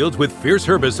soybean fields with Fierce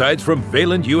herbicides from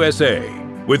Valent USA.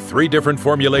 With 3 different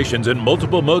formulations and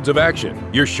multiple modes of action,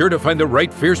 you're sure to find the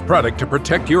right Fierce product to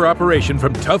protect your operation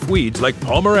from tough weeds like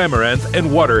Palmer Amaranth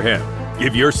and water hemp.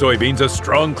 Give your soybeans a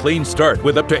strong, clean start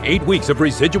with up to 8 weeks of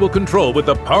residual control with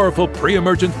the powerful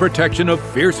pre-emergence protection of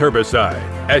Fierce herbicide.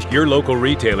 Ask your local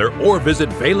retailer or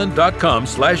visit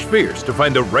valent.com/fierce to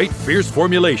find the right Fierce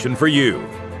formulation for you.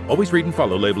 Always read and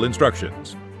follow label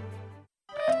instructions.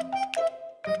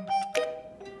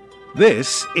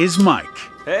 This is Mike.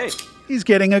 Hey. He's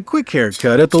getting a quick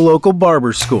haircut at the local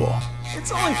barber school.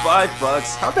 It's only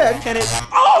 $5. How bad can it...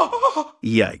 Oh!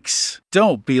 Yikes.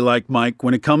 Don't be like Mike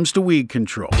when it comes to weed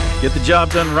control. Get the job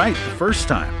done right the first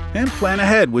time and plan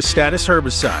ahead with Status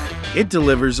Herbicide. It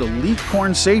delivers elite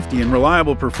corn safety and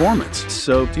reliable performance,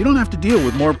 so you don't have to deal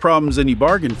with more problems than you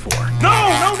bargained for. No!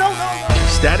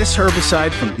 Status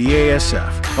Herbicide from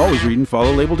BASF. Always read and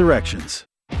follow label directions.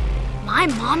 My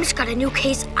mom's got a new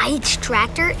Case IH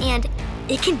tractor, and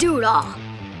it can do it all.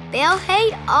 Bale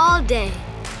hay all day.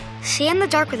 See in the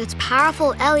dark with its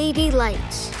powerful LED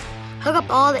lights. Hook up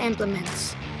all the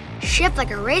implements. Shift like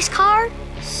a race car.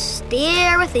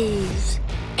 Steer with ease.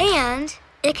 And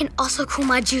it can also cool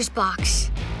my juice box.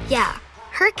 Yeah,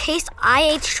 her Case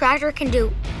IH tractor can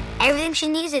do everything she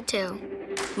needs it to.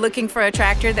 Looking for a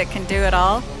tractor that can do it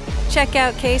all? Check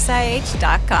out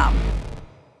caseih.com.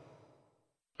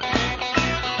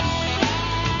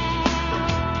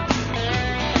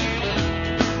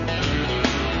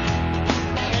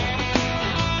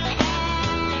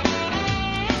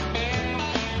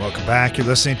 Welcome back. You're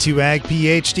listening to Ag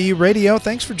PhD Radio.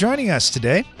 Thanks for joining us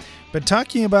today. Been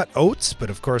talking about oats, but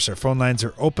of course our phone lines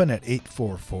are open at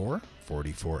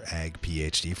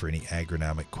 844-44-AG-PhD for any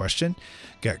agronomic question.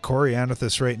 Got Corey on with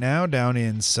us right now down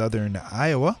in southern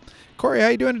Iowa. Corey, how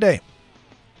you doing today?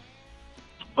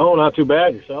 Oh, not too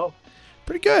bad. Yourself?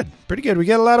 Pretty good. Pretty good. We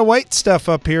got a lot of white stuff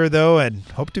up here, though, and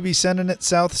hope to be sending it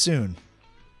south soon.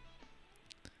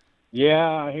 Yeah,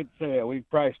 I hate to say it. We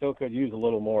probably still could use a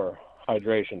little more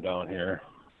hydration down here.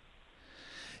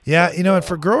 Yeah, you know, and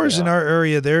for growers in our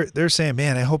area, they're saying,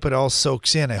 man, I hope it all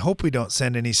soaks in. I hope we don't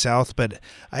send any south, but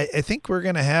I think we're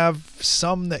going to have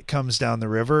some that comes down the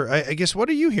river. I guess, what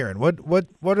are you hearing? What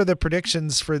are the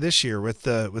predictions for this year with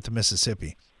the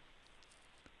Mississippi?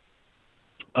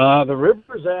 The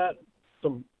river's at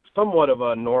somewhat of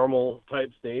a normal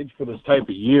type stage for this type of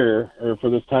year, or for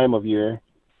this time of year.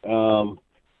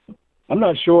 I'm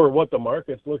not sure what the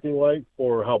market's looking like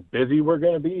or how busy we're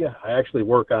going to be. I actually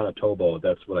work on a towboat.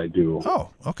 That's what I do. Oh,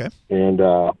 okay. And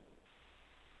so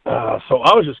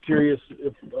I was just curious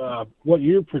if what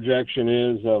your projection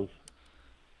is of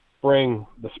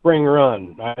the spring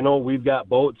run. I know we've got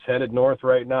boats headed north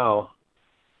right now,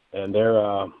 and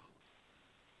they're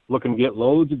looking to get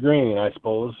loads of grain, I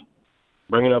suppose,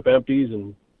 bringing up empties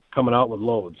and coming out with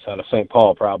loads out of St.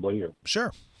 Paul probably, or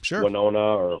Sure. Winona,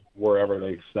 or wherever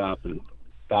they stop and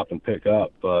pick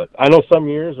up. But I know some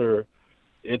years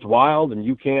it's wild and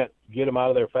you can't get them out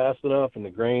of there fast enough, and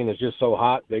the grain is just so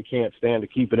hot they can't stand to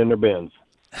keep it in their bins.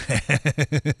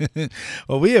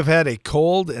 Well, we have had a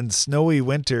cold and snowy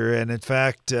winter, and in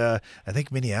fact, I think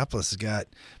Minneapolis has got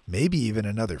maybe even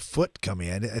another foot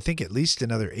coming. I think at least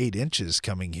another 8 inches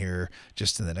coming here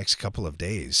just in the next couple of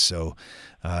days. So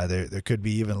there could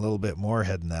be even a little bit more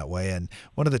heading that way. And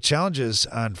one of the challenges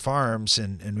on farms,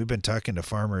 and we've been talking to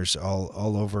farmers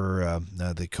all over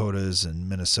the Dakotas and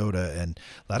Minnesota, and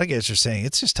a lot of guys are saying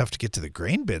it's just tough to get to the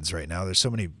grain bins right now. There's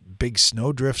so many big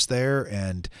snow drifts there,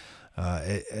 and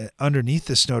underneath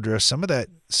the snowdrift, some of that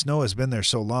snow has been there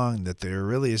so long that there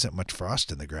really isn't much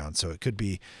frost in the ground, so it could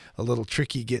be a little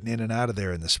tricky getting in and out of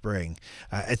there in the spring.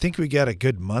 I think we got a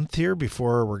good month here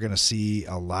before we're going to see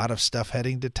a lot of stuff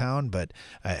heading to town, but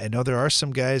I know there are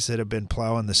some guys that have been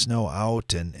plowing the snow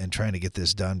out and trying to get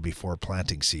this done before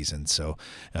planting season. So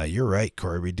you're right,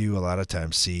 Corey. We do a lot of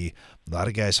times see a lot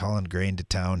of guys hauling grain to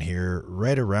town here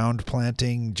right around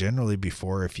planting, generally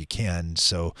before if you can.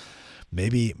 So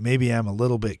Maybe I'm a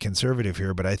little bit conservative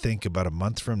here, but I think about a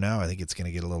month from now, I think it's going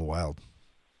to get a little wild.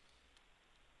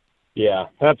 Yeah,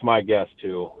 that's my guess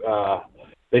too.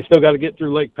 They still got to get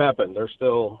through Lake Pepin. There's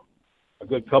still a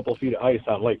good couple feet of ice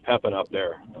on Lake Pepin up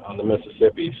there on the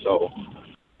Mississippi, so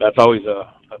that's always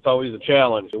a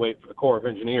challenge to wait for the Corps of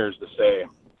Engineers to say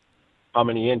how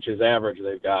many inches average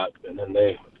they've got, and then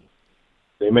they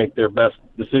make their best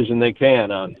decision they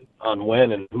can on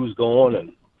when and who's going.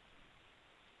 And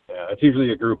yeah, it's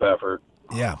usually a group effort.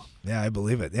 Yeah, I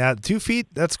believe it. Yeah, 2 feet,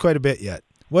 that's quite a bit yet.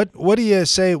 What do you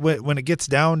say when it gets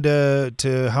down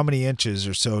to how many inches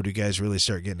or so do you guys really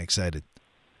start getting excited?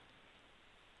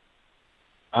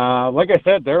 Like I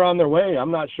said, they're on their way.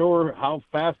 I'm not sure how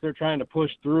fast they're trying to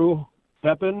push through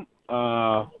Pepin.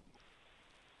 Might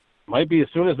be as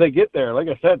soon as they get there. Like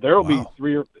I said, there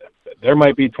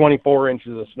might be 24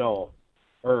 inches of snow,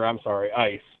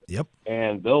 ice. Yep.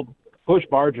 And they'll push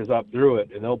barges up through it,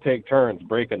 and they'll take turns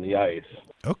breaking the ice.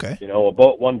 Okay. You know,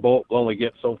 one boat will only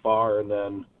get so far, and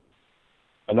then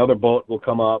another boat will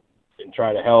come up and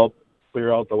try to help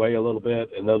clear out the way a little bit,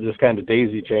 and they'll just kind of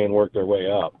daisy chain work their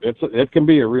way up. It can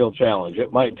be a real challenge.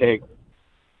 It might take,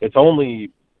 it's only,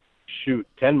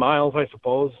 10 miles, I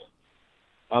suppose,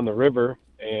 on the river,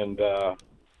 and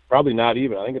probably not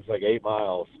even. I think it's like 8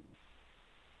 miles,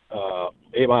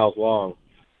 8 miles long,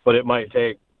 but it might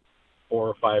take 4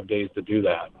 or 5 days to do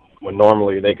that. when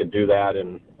normally they could do that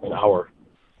in an hour.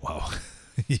 Wow.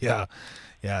 Yeah,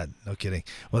 no kidding.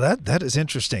 Well, that is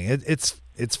interesting.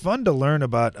 It's fun to learn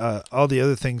about all the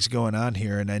other things going on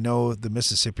here, and I know the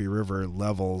Mississippi River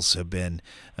levels have been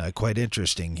quite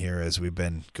interesting here as we've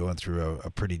been going through a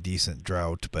pretty decent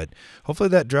drought. But hopefully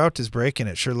that drought is breaking.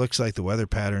 It sure looks like the weather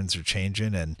patterns are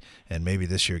changing, and maybe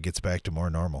this year it gets back to more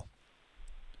normal.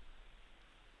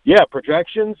 Yeah,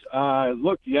 projections. I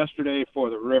looked yesterday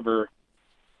for the river,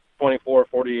 24,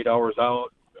 48 hours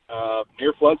out,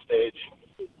 near flood stage.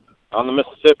 On the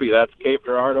Mississippi, that's Cape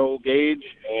Girardeau gauge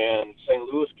and St.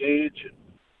 Louis gauge.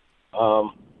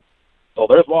 So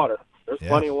there's water. There's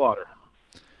plenty of water.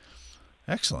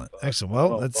 Excellent.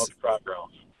 Well, that's crop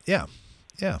grounds. Yeah.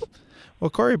 Well,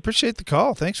 Corey, appreciate the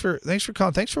call. Thanks for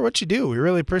calling. Thanks for what you do. We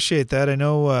really appreciate that. I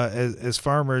know as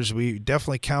farmers, we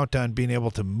definitely count on being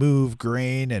able to move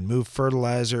grain and move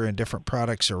fertilizer and different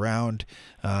products around.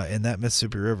 And that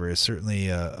Mississippi River is certainly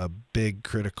a big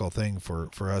critical thing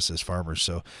for us as farmers.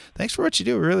 So thanks for what you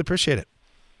do. We really appreciate it.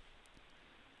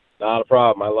 Not a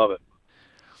problem. I love it.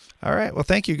 All right. Well,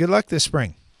 thank you. Good luck this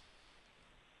spring.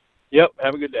 Yep.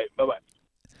 Have a good day. Bye-bye.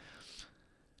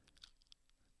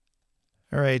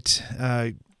 All right.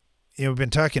 We've been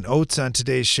talking oats on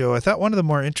today's show. I thought one of the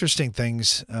more interesting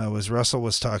things was Russell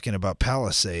was talking about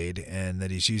Palisade and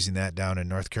that he's using that down in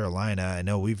North Carolina. I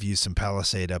know we've used some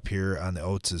Palisade up here on the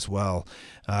oats as well.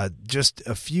 Just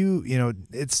a few,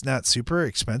 it's not super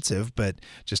expensive, but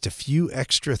just a few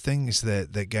extra things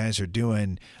that guys are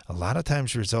doing a lot of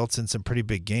times results in some pretty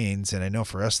big gains. And I know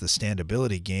for us, the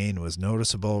standability gain was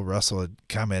noticeable. Russell had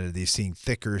commented he's seeing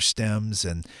thicker stems,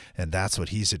 and that's what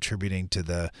he's attributing to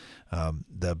the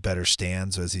better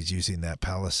stands as he's using that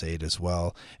Palisade as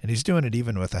well. And he's doing it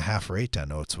even with a half rate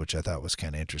on oats, which I thought was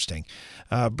kind of interesting.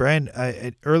 Brian,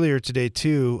 earlier today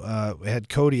too, we had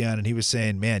Cody on, and he was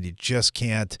saying, man, you just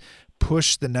can't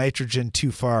push the nitrogen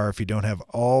too far if you don't have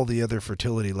all the other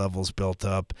fertility levels built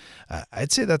up.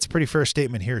 I'd say that's a pretty fair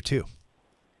statement here too.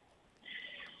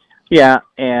 Yeah,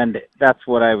 and that's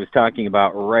what I was talking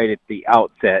about right at the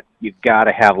outset. You've got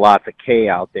to have lots of K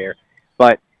out there,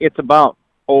 but it's about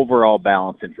overall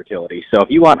balance in fertility. So if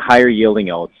you want higher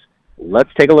yielding oats, let's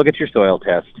take a look at your soil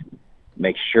test.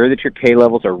 Make sure that your K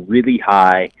levels are really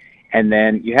high, and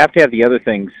then you have to have the other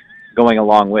things going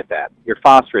along with that. Your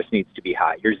phosphorus needs to be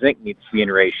high. Your zinc needs to be in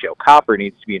ratio. Copper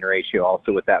needs to be in ratio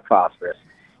also with that phosphorus.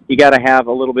 You got to have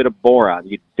a little bit of boron.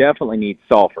 You definitely need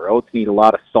sulfur. Oats need a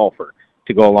lot of sulfur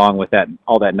to go along with that,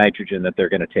 all that nitrogen that they're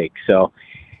going to take. So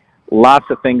lots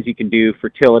of things you can do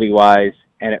fertility-wise,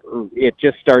 and it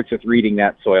just starts with reading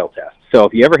that soil test. So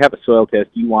if you ever have a soil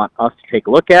test you want us to take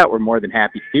a look at, we're more than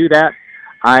happy to do that.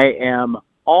 I am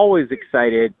always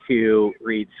excited to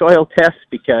read soil tests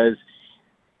because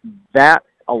that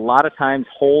a lot of times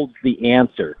holds the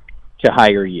answer to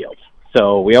higher yields.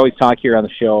 So we always talk here on the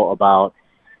show about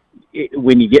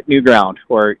when you get new ground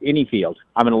or any field,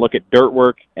 I'm going to look at dirt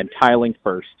work and tiling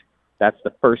first. That's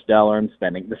the first dollar I'm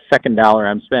spending. The second dollar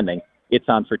I'm spending, it's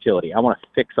on fertility. I want to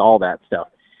fix all that stuff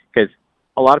because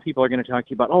a lot of people are going to talk to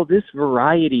you about, oh, this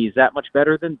variety is that much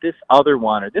better than this other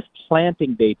one, or this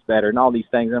planting date's better, and all these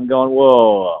things. I'm going,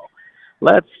 whoa,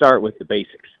 let's start with the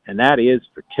basics, and that is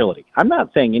fertility. I'm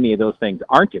not saying any of those things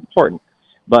aren't important,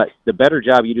 but the better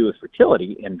job you do with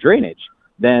fertility and drainage,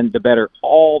 then the better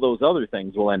all those other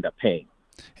things will end up paying.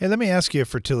 Hey, let me ask you a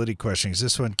fertility question, because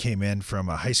this one came in from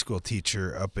a high school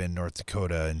teacher up in North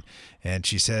Dakota, and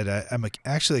she said, I'm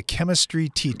actually a chemistry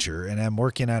teacher, and I'm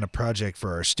working on a project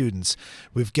for our students.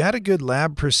 We've got a good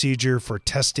lab procedure for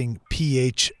testing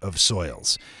pH of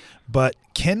soils, but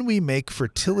can we make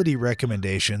fertility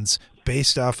recommendations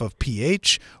based off of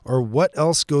pH, or what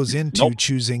else goes into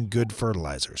choosing good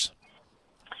fertilizers?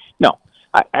 No.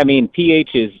 I mean, pH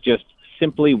is just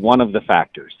simply one of the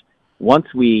factors. Once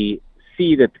we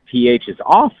see that the pH is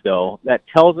off, though, that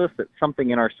tells us that something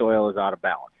in our soil is out of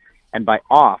balance. And by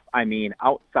off, I mean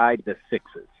outside the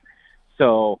sixes.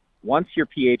 So once your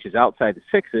pH is outside the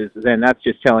sixes, then that's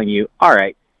just telling you, all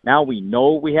right, now we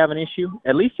know we have an issue.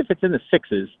 At least if it's in the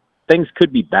sixes, things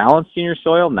could be balanced in your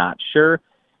soil, not sure.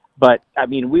 But, I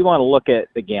mean, we want to look at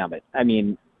the gamut. I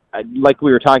mean, like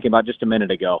we were talking about just a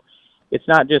minute ago, it's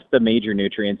not just the major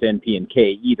nutrients, N, P, and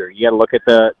K, either. You got to look at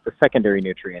the secondary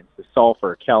nutrients, the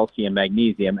sulfur, calcium,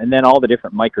 magnesium, and then all the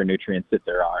different micronutrients that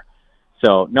there are.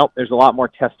 So, nope, there's a lot more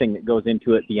testing that goes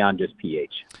into it beyond just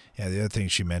pH. Yeah, the other thing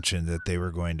she mentioned that they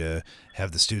were going to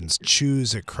have the students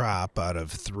choose a crop out of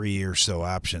 3 or so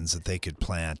options that they could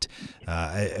plant.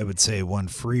 I would say one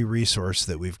free resource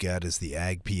that we've got is the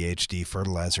Ag PhD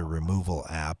fertilizer removal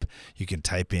app. You can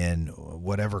type in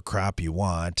whatever crop you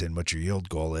want and what your yield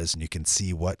goal is, and you can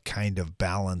see what kind of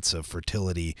balance of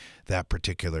fertility that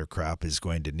particular crop is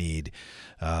going to need.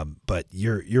 But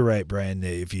you're right, Brian.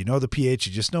 If you know the pH,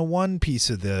 you just know one piece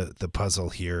of the puzzle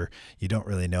here. You don't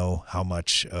really know how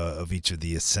much of each of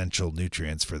the essential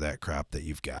nutrients for that crop that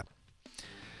you've got.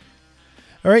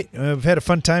 All right, we've had a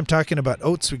fun time talking about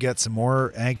oats. We got some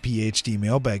more Ag PhD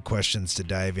mailbag questions to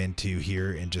dive into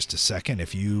here in just a second.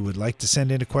 If you would like to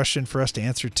send in a question for us to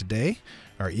answer today,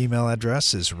 our email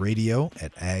address is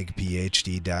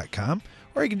radio@agphd.com,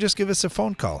 or you can just give us a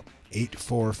phone call,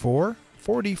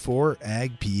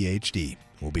 844-44-AG-PHD.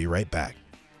 We'll be right back.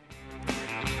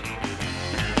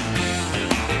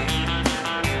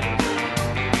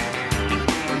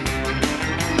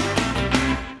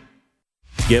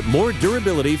 Get more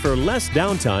durability for less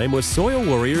downtime with Soil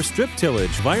Warrior Strip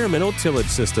Tillage Environmental Tillage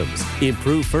Systems.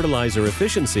 Improve fertilizer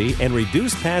efficiency and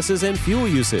reduce passes and fuel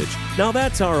usage. Now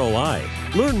that's ROI.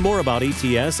 Learn more about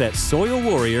ETS at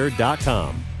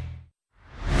soilwarrior.com.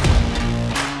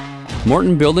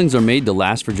 Morton buildings are made to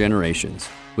last for generations.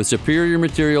 With superior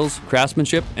materials,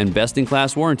 craftsmanship, and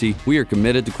best-in-class warranty, we are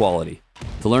committed to quality.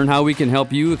 To learn how we can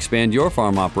help you expand your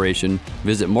farm operation,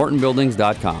 visit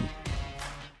mortonbuildings.com.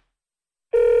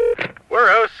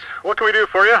 Warehouse, what can we do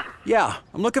for you? Yeah,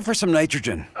 I'm looking for some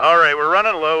nitrogen. All right, we're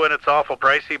running low and it's awful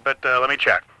pricey, but let me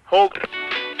check. Hold.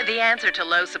 The answer to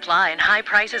low supply and high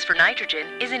prices for nitrogen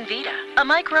is Envita, a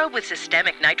microbe with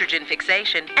systemic nitrogen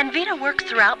fixation. Envita works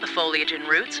throughout the foliage and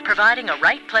roots, providing a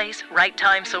right place, right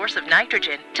time source of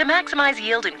nitrogen to maximize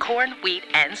yield in corn, wheat,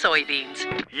 and soybeans.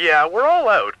 Yeah, we're all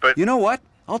out, but... You know what?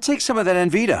 I'll take some of that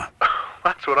Envita.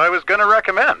 That's what I was going to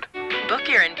recommend. Book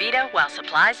your Envita while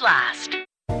supplies last.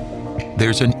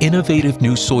 There's an innovative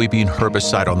new soybean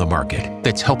herbicide on the market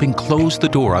that's helping close the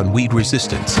door on weed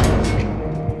resistance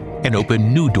and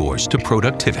open new doors to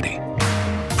productivity.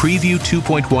 Preview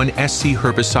 2.1 SC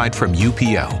herbicide from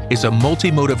UPL is a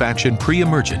multi-mode of action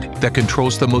pre-emergent that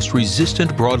controls the most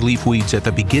resistant broadleaf weeds at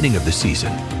the beginning of the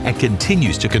season and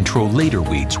continues to control later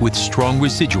weeds with strong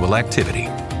residual activity.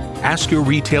 Ask your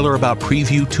retailer about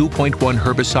Preview 2.1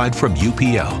 herbicide from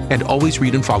UPL and always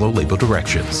read and follow label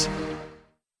directions.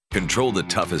 Control the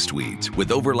toughest weeds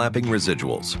with overlapping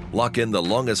residuals. Lock in the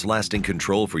longest-lasting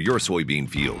control for your soybean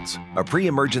fields. A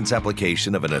pre-emergence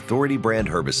application of an Authority brand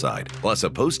herbicide plus a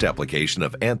post-application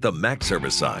of Anthem Max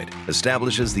herbicide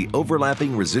establishes the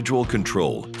overlapping residual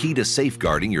control key to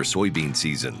safeguarding your soybean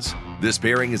seasons. This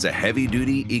pairing is a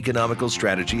heavy-duty, economical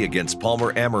strategy against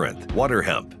Palmer Amaranth, water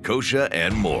hemp, kochia,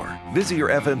 and more. Visit your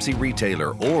FMC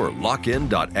retailer or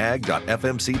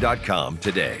lockin.ag.fmc.com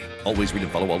today. Always read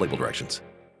and follow all label directions.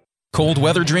 Cold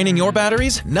weather draining your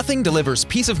batteries? Nothing delivers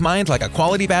peace of mind like a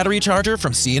quality battery charger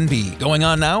from C&B. Going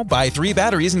on now? Buy 3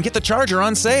 batteries and get the charger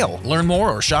on sale. Learn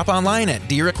more or shop online at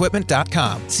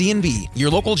DeereEquipment.com. C&B, your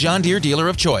local John Deere dealer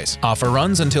of choice. Offer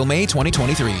runs until May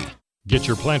 2023. Get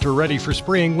your planter ready for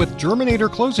spring with Germinator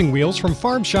closing wheels from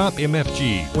Farm Shop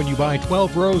MFG. When you buy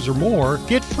 12 rows or more,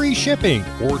 get free shipping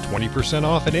or 20%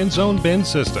 off an end-zone bin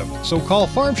system. So call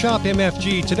Farm Shop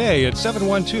MFG today at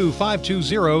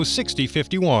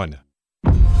 712-520-6051.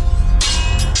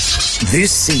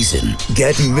 This season,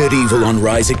 get medieval on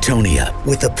Rhizoctonia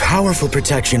with the powerful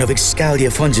protection of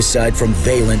Excalia fungicide from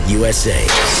Valent USA.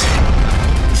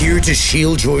 Here to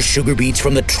shield your sugar beets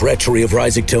from the treachery of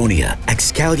Rhizoctonia,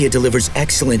 Excalia delivers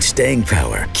excellent staying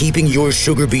power, keeping your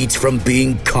sugar beets from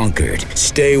being conquered.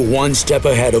 Stay one step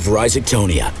ahead of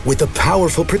Rhizoctonia with the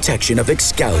powerful protection of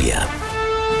Excalia.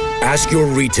 Ask your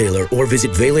retailer or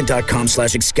visit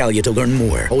valent.com/Excalia to learn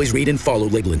more. Always read and follow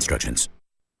label instructions.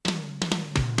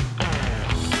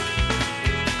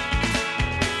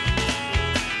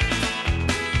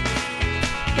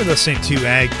 You're listening to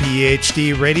Ag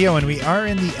PhD Radio, and we are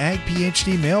in the Ag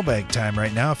PhD mailbag time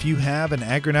right now. If you have an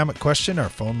agronomic question, our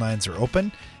phone lines are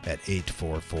open at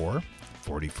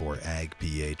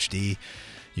 844-44-AG-PhD.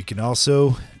 You can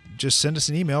also just send us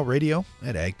an email,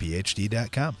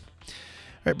 radio@agphd.com.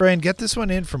 All right, Brian, get this one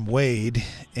in from Wade,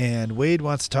 and Wade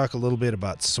wants to talk a little bit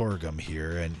about sorghum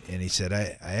here, and he said,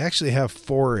 I actually have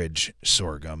forage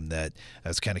sorghum that I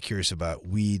was kind of curious about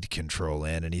weed control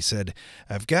in, and he said,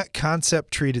 I've got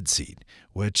concept treated seed,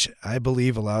 which I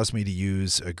believe allows me to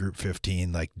use a Group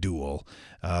 15 like Dual.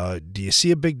 Do you see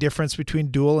a big difference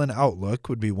between Dual and Outlook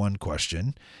would be one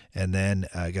question, and then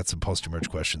I got some post-emerge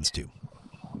questions too.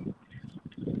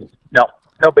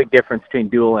 No big difference between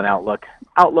Dual and Outlook.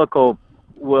 Outlook will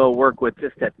will work with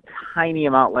just a tiny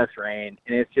amount less rain,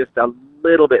 and it's just a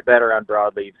little bit better on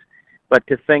broadleaves. But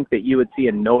to think that you would see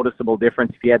a noticeable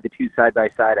difference if you had the two side by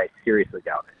side, I seriously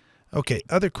doubt it. Okay,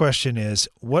 other question is,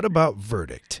 what about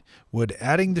verdict? Would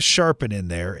adding the Sharpen in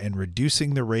there and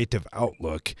reducing the rate of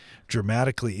outlook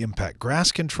dramatically impact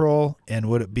grass control? And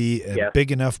would it be a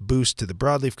big enough boost to the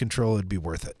broadleaf control it'd be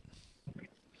worth it?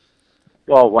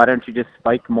 Well, why don't you just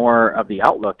spike more of the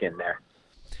outlook in there?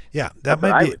 Yeah, that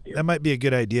might be a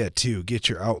good idea too. Get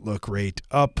your outlook rate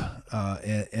up,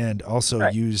 and also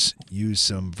use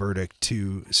some verdict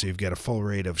too, so you've got a full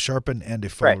rate of Sharpen and a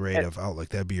full rate of outlook.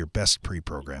 That'd be your best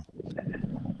pre-program.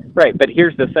 Right, but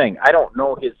here's the thing: I don't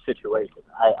know his situation.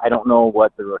 I don't know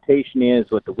what the rotation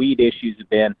is, what the weed issues have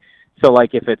been. So,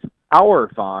 like, if it's our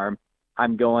farm,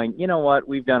 I'm going, you know what?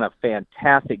 We've done a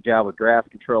fantastic job with grass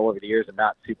control over the years. I'm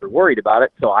not super worried about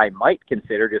it, so I might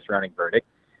consider just running verdict.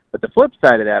 But the flip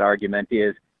side of that argument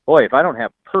is, boy, if I don't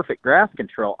have perfect grass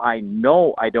control, I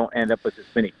know I don't end up with as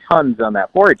many tons on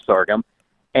that forage sorghum.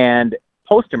 And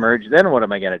post-emerge, then what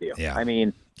am I going to do? Yeah. I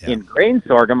mean, in grain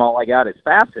sorghum, all I got is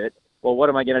facet. Well, what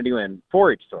am I going to do in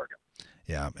forage sorghum?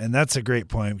 Yeah, and that's a great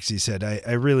point because he said,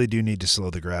 I really do need to slow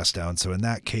the grass down. So in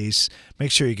that case,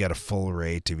 make sure you get a full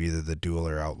rate of either the dual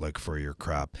or outlook for your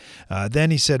crop.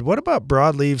 Then he said, what about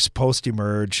broadleaves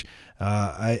post-emerge?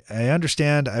 I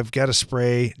understand I've got to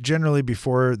spray generally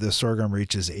before the sorghum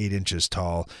reaches 8 inches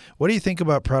tall. What do you think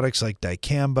about products like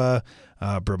dicamba,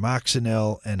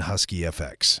 bromoxynil, and Husky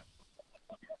FX?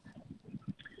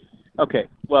 Okay,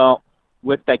 well,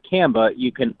 with dicamba,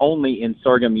 you can only in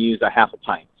sorghum use a half a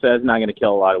pint. So that's not going to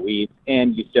kill a lot of weeds,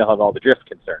 and you still have all the drift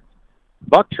concerns.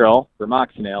 Buctril,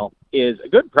 bromoxynil, is a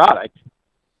good product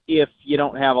if you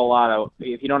don't have a wide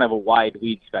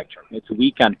weed spectrum. It's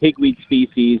weak on pigweed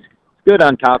species, good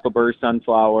on cocklebur,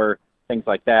 sunflower, things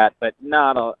like that, but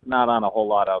not on a whole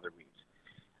lot of other weeds.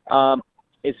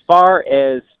 As far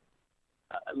as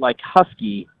like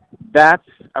Husky, that's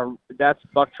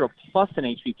Buctril plus an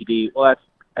HVPD. Well, that's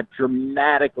a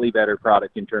dramatically better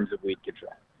product in terms of weed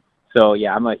control. So,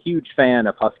 yeah, I'm a huge fan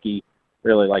of Husky.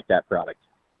 Really like that product.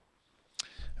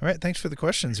 All right, thanks for the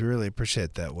questions. We really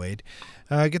appreciate that, Wade.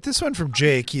 Get this one from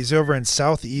Jake. He's over in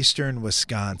southeastern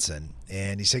Wisconsin.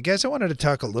 And he said, guys, I wanted to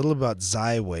talk a little about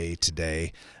Xyway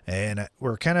today. And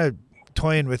we're kind of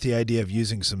toying with the idea of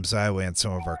using some Xyway on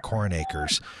some of our corn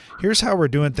acres. Here's how we're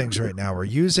doing things right now. We're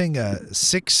using a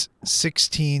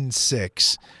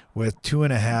 6-16-6 with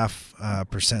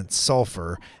 2.5%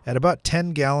 sulfur at about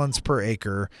 10 gallons per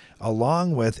acre,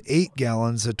 along with 8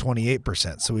 gallons at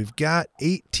 28%. So we've got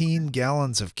 18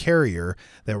 gallons of carrier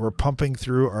that we're pumping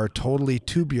through our totally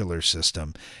tubular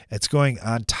system. It's going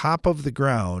on top of the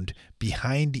ground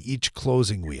behind each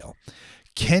closing wheel.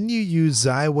 Can you use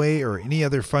Xyway or any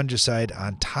other fungicide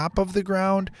on top of the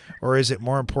ground, or is it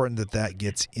more important that that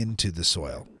gets into the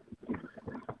soil?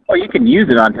 Well, you can use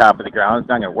it on top of the ground. It's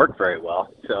not going to work very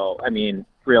well. So, I mean,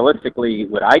 realistically,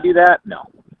 would I do that? No.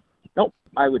 Nope,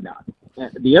 I would not.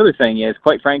 The other thing is,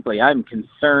 quite frankly, I'm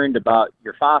concerned about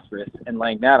your phosphorus and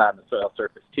laying that on the soil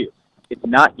surface, too. It's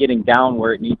not getting down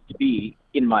where it needs to be,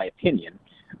 in my opinion.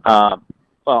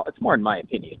 Well, it's more in my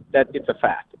opinion. That it's a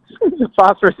fact. The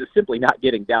phosphorus is simply not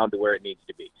getting down to where it needs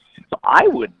to be. So I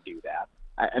wouldn't do that.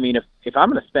 I mean, if I'm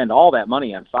going to spend all that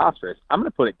money on phosphorus, I'm going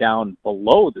to put it down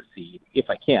below the seed if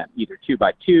I can, either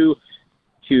 2x2,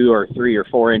 2 or 3 or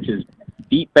 4 inches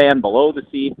deep band below the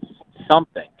seed,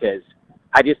 something, because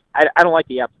I don't like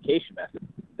the application method.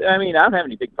 I mean, I don't have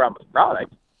any big problem with the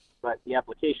product, but the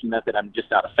application method I'm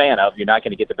just not a fan of. You're not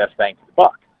going to get the best bang for the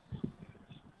buck.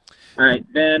 All right,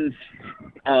 then,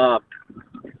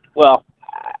 well,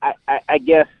 I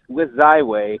guess with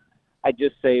Xyway, I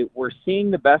just say we're seeing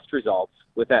the best results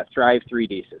with that Thrive 3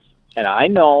 Desis. And I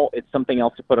know it's something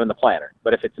else to put on the planter,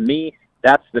 but if it's me,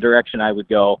 that's the direction I would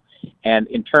go. And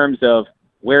in terms of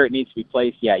where it needs to be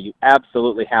placed, yeah, you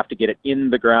absolutely have to get it in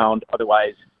the ground.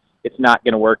 Otherwise, it's not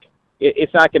going to work.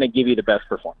 It's not going to give you the best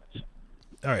performance.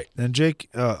 All right. Then Jake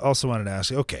also wanted to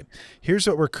ask, okay, here's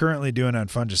what we're currently doing on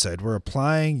fungicide. We're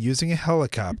applying using a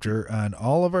helicopter on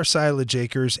all of our silage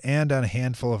acres and on a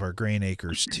handful of our grain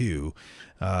acres too.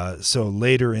 So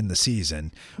later in the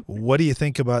season, what do you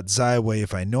think about Xyway?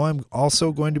 If I know I'm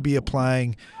also going to be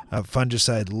applying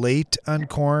fungicide late on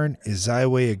corn, is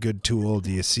Xyway a good tool? Do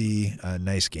you see a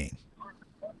nice gain?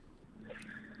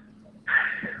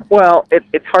 Well,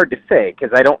 it's hard to say because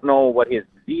I don't know what his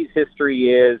disease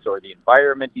history is or the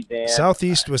environment he's in.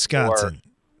 Southeast Wisconsin.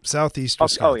 Oh,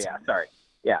 yeah, sorry.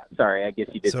 Yeah, sorry, I guess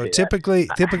you did say typically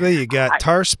you got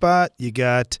tar spot, you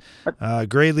got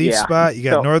gray leaf spot, you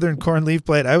got northern corn leaf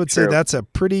blight. I would say that's a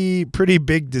pretty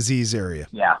big disease area.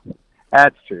 Yeah.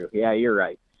 That's true. Yeah, you're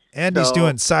right. And he's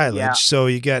doing silage, so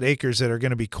you got acres that are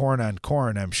going to be corn on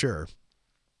corn, I'm sure.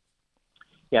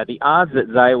 Yeah, the odds that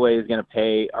Xyway is going to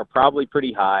pay are probably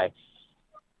pretty high.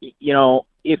 You know,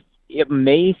 if it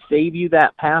may save you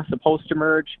that pass of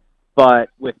post-emerge, but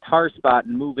with tar spot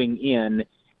moving in,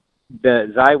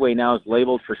 the Xyway now is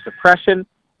labeled for suppression,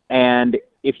 and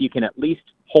if you can at least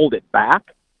hold it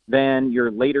back, then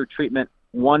your later treatment,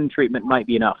 one treatment might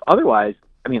be enough. Otherwise,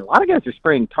 I mean, a lot of guys are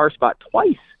spraying tar spot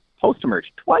twice,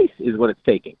 post-emerge, twice is what it's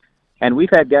taking. And we've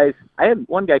had guys, I had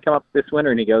one guy come up this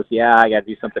winter and he goes, yeah, I got to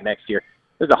do something next year.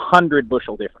 There's 100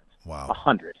 bushel difference. Wow.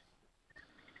 100.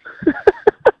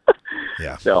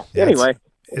 Yeah. So anyway,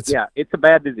 it's a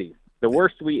bad disease. The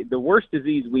worst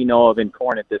disease we know of in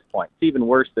corn at this point. It's even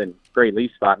worse than gray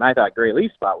leaf spot, and I thought gray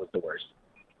leaf spot was the worst.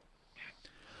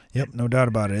 Yep, no doubt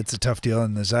about it. It's a tough deal,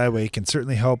 and the Xyway can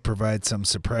certainly help provide some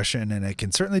suppression, and it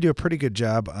can certainly do a pretty good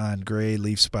job on gray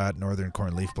leaf spot, northern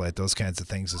corn leaf blight, those kinds of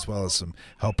things, as well as some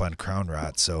help on crown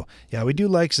rot. So, yeah, we do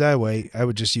like Xyway. I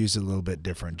would just use it a little bit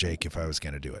different, Jake, if I was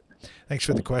going to do it. Thanks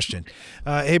for the question.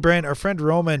 Hey, Brian, our friend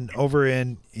Roman over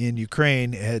in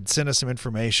Ukraine had sent us some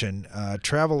information.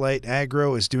 Travel Light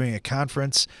Agro is doing a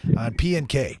conference on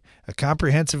P&K, a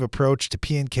comprehensive approach to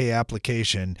P&K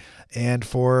application. And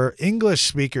for English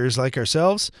speakers like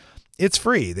ourselves, it's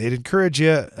free. They'd encourage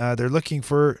you. They're looking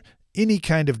for any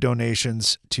kind of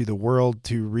donations to the World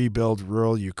to Rebuild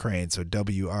Rural Ukraine, so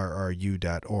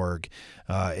WRRU.org,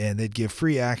 and they'd give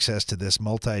free access to this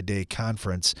multi-day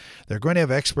conference. They're going to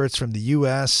have experts from the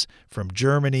U.S., from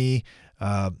Germany,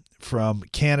 from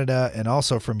Canada, and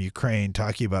also from Ukraine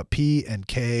talking about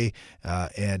P&K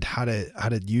and how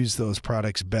to use those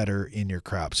products better in your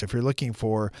crops. If you're looking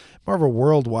for more of a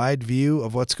worldwide view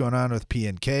of what's going on with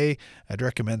P&K, I'd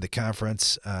recommend the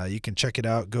conference. You can check it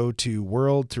out. Go to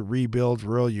World to Rebuild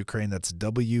Rural Ukraine. That's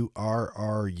WRRU.org.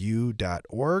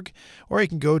 Or you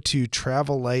can go to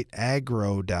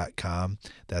TravelLightAgro.com.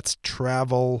 That's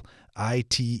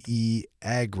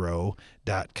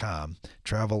ITEagro.com,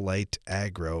 Travel Light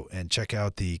Agro, and check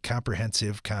out the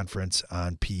comprehensive conference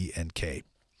on P&K.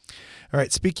 All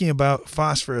right, speaking about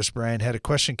phosphorus, Brian, had a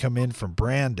question come in from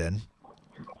Brandon.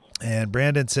 And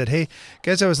Brandon said, hey,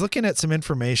 guys, I was looking at some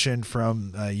information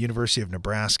from University of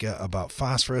Nebraska about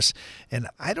phosphorus, and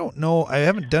I don't know, I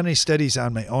haven't done any studies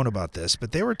on my own about this,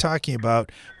 but they were talking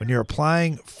about when you're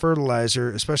applying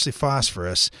fertilizer, especially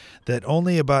phosphorus, that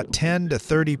only about 10 to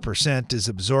 30% is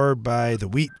absorbed by the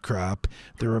wheat crop.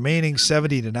 The remaining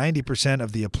 70 to 90%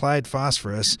 of the applied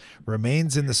phosphorus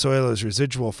remains in the soil as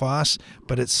residual phos,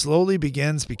 but it slowly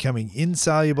begins becoming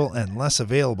insoluble and less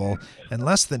available, and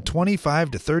less than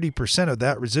 25 to 30% of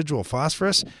that residual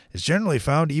phosphorus is generally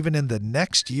found even in the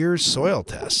next year's soil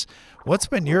tests. What's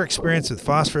been your experience with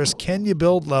phosphorus? Can you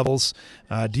build levels?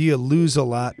 Do you lose a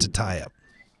lot to tie up?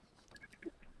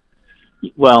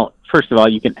 Well, first of all,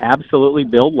 you can absolutely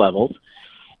build levels.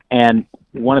 And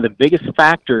one of the biggest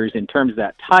factors in terms of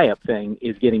that tie-up thing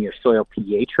is getting your soil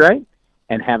pH right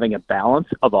and having a balance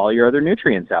of all your other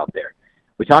nutrients out there.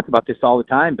 We talk about this all the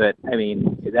time, but I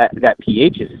mean, that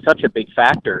pH is such a big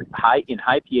factor. In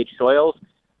high pH soils,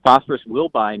 phosphorus will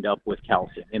bind up with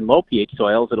calcium. In low pH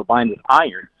soils, it'll bind with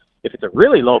iron. If it's a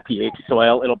really low pH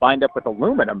soil, it'll bind up with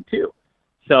aluminum too.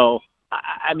 So,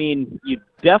 I mean, you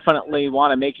definitely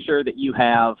want to make sure that you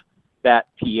have that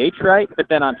pH right, but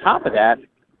then on top of that,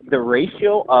 the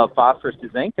ratio of phosphorus to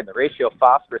zinc and the ratio of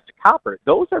phosphorus to copper,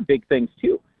 those are big things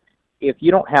too. If you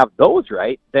don't have those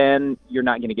right, then you're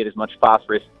not going to get as much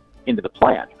phosphorus into the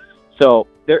plant. So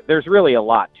there's really a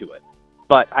lot to it.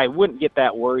 But I wouldn't get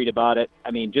that worried about it. I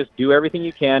mean, just do everything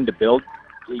you can to build.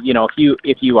 You know,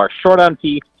 if you are short on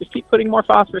P, just keep putting more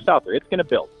phosphorus out there. It's going to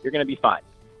build. You're going to be fine.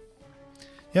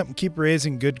 Yep, and keep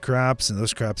raising good crops, and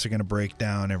those crops are going to break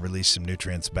down and release some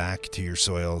nutrients back to your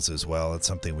soils as well. It's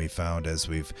something we found as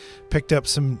we've picked up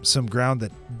some ground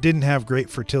that didn't have great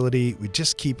fertility. We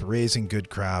just keep raising good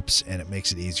crops, and it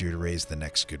makes it easier to raise the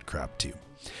next good crop too.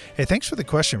 Hey, thanks for the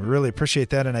question. We really appreciate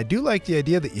that, and I do like the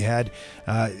idea that you had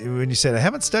when you said, I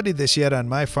haven't studied this yet on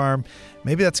my farm.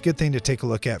 Maybe that's a good thing to take a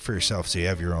look at for yourself so you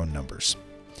have your own numbers.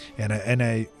 And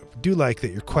I do like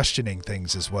that you're questioning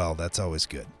things as well. That's always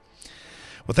good.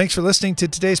 Well, thanks for listening to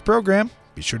today's program.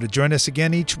 Be sure to join us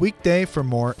again each weekday for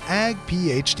more Ag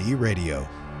PhD Radio.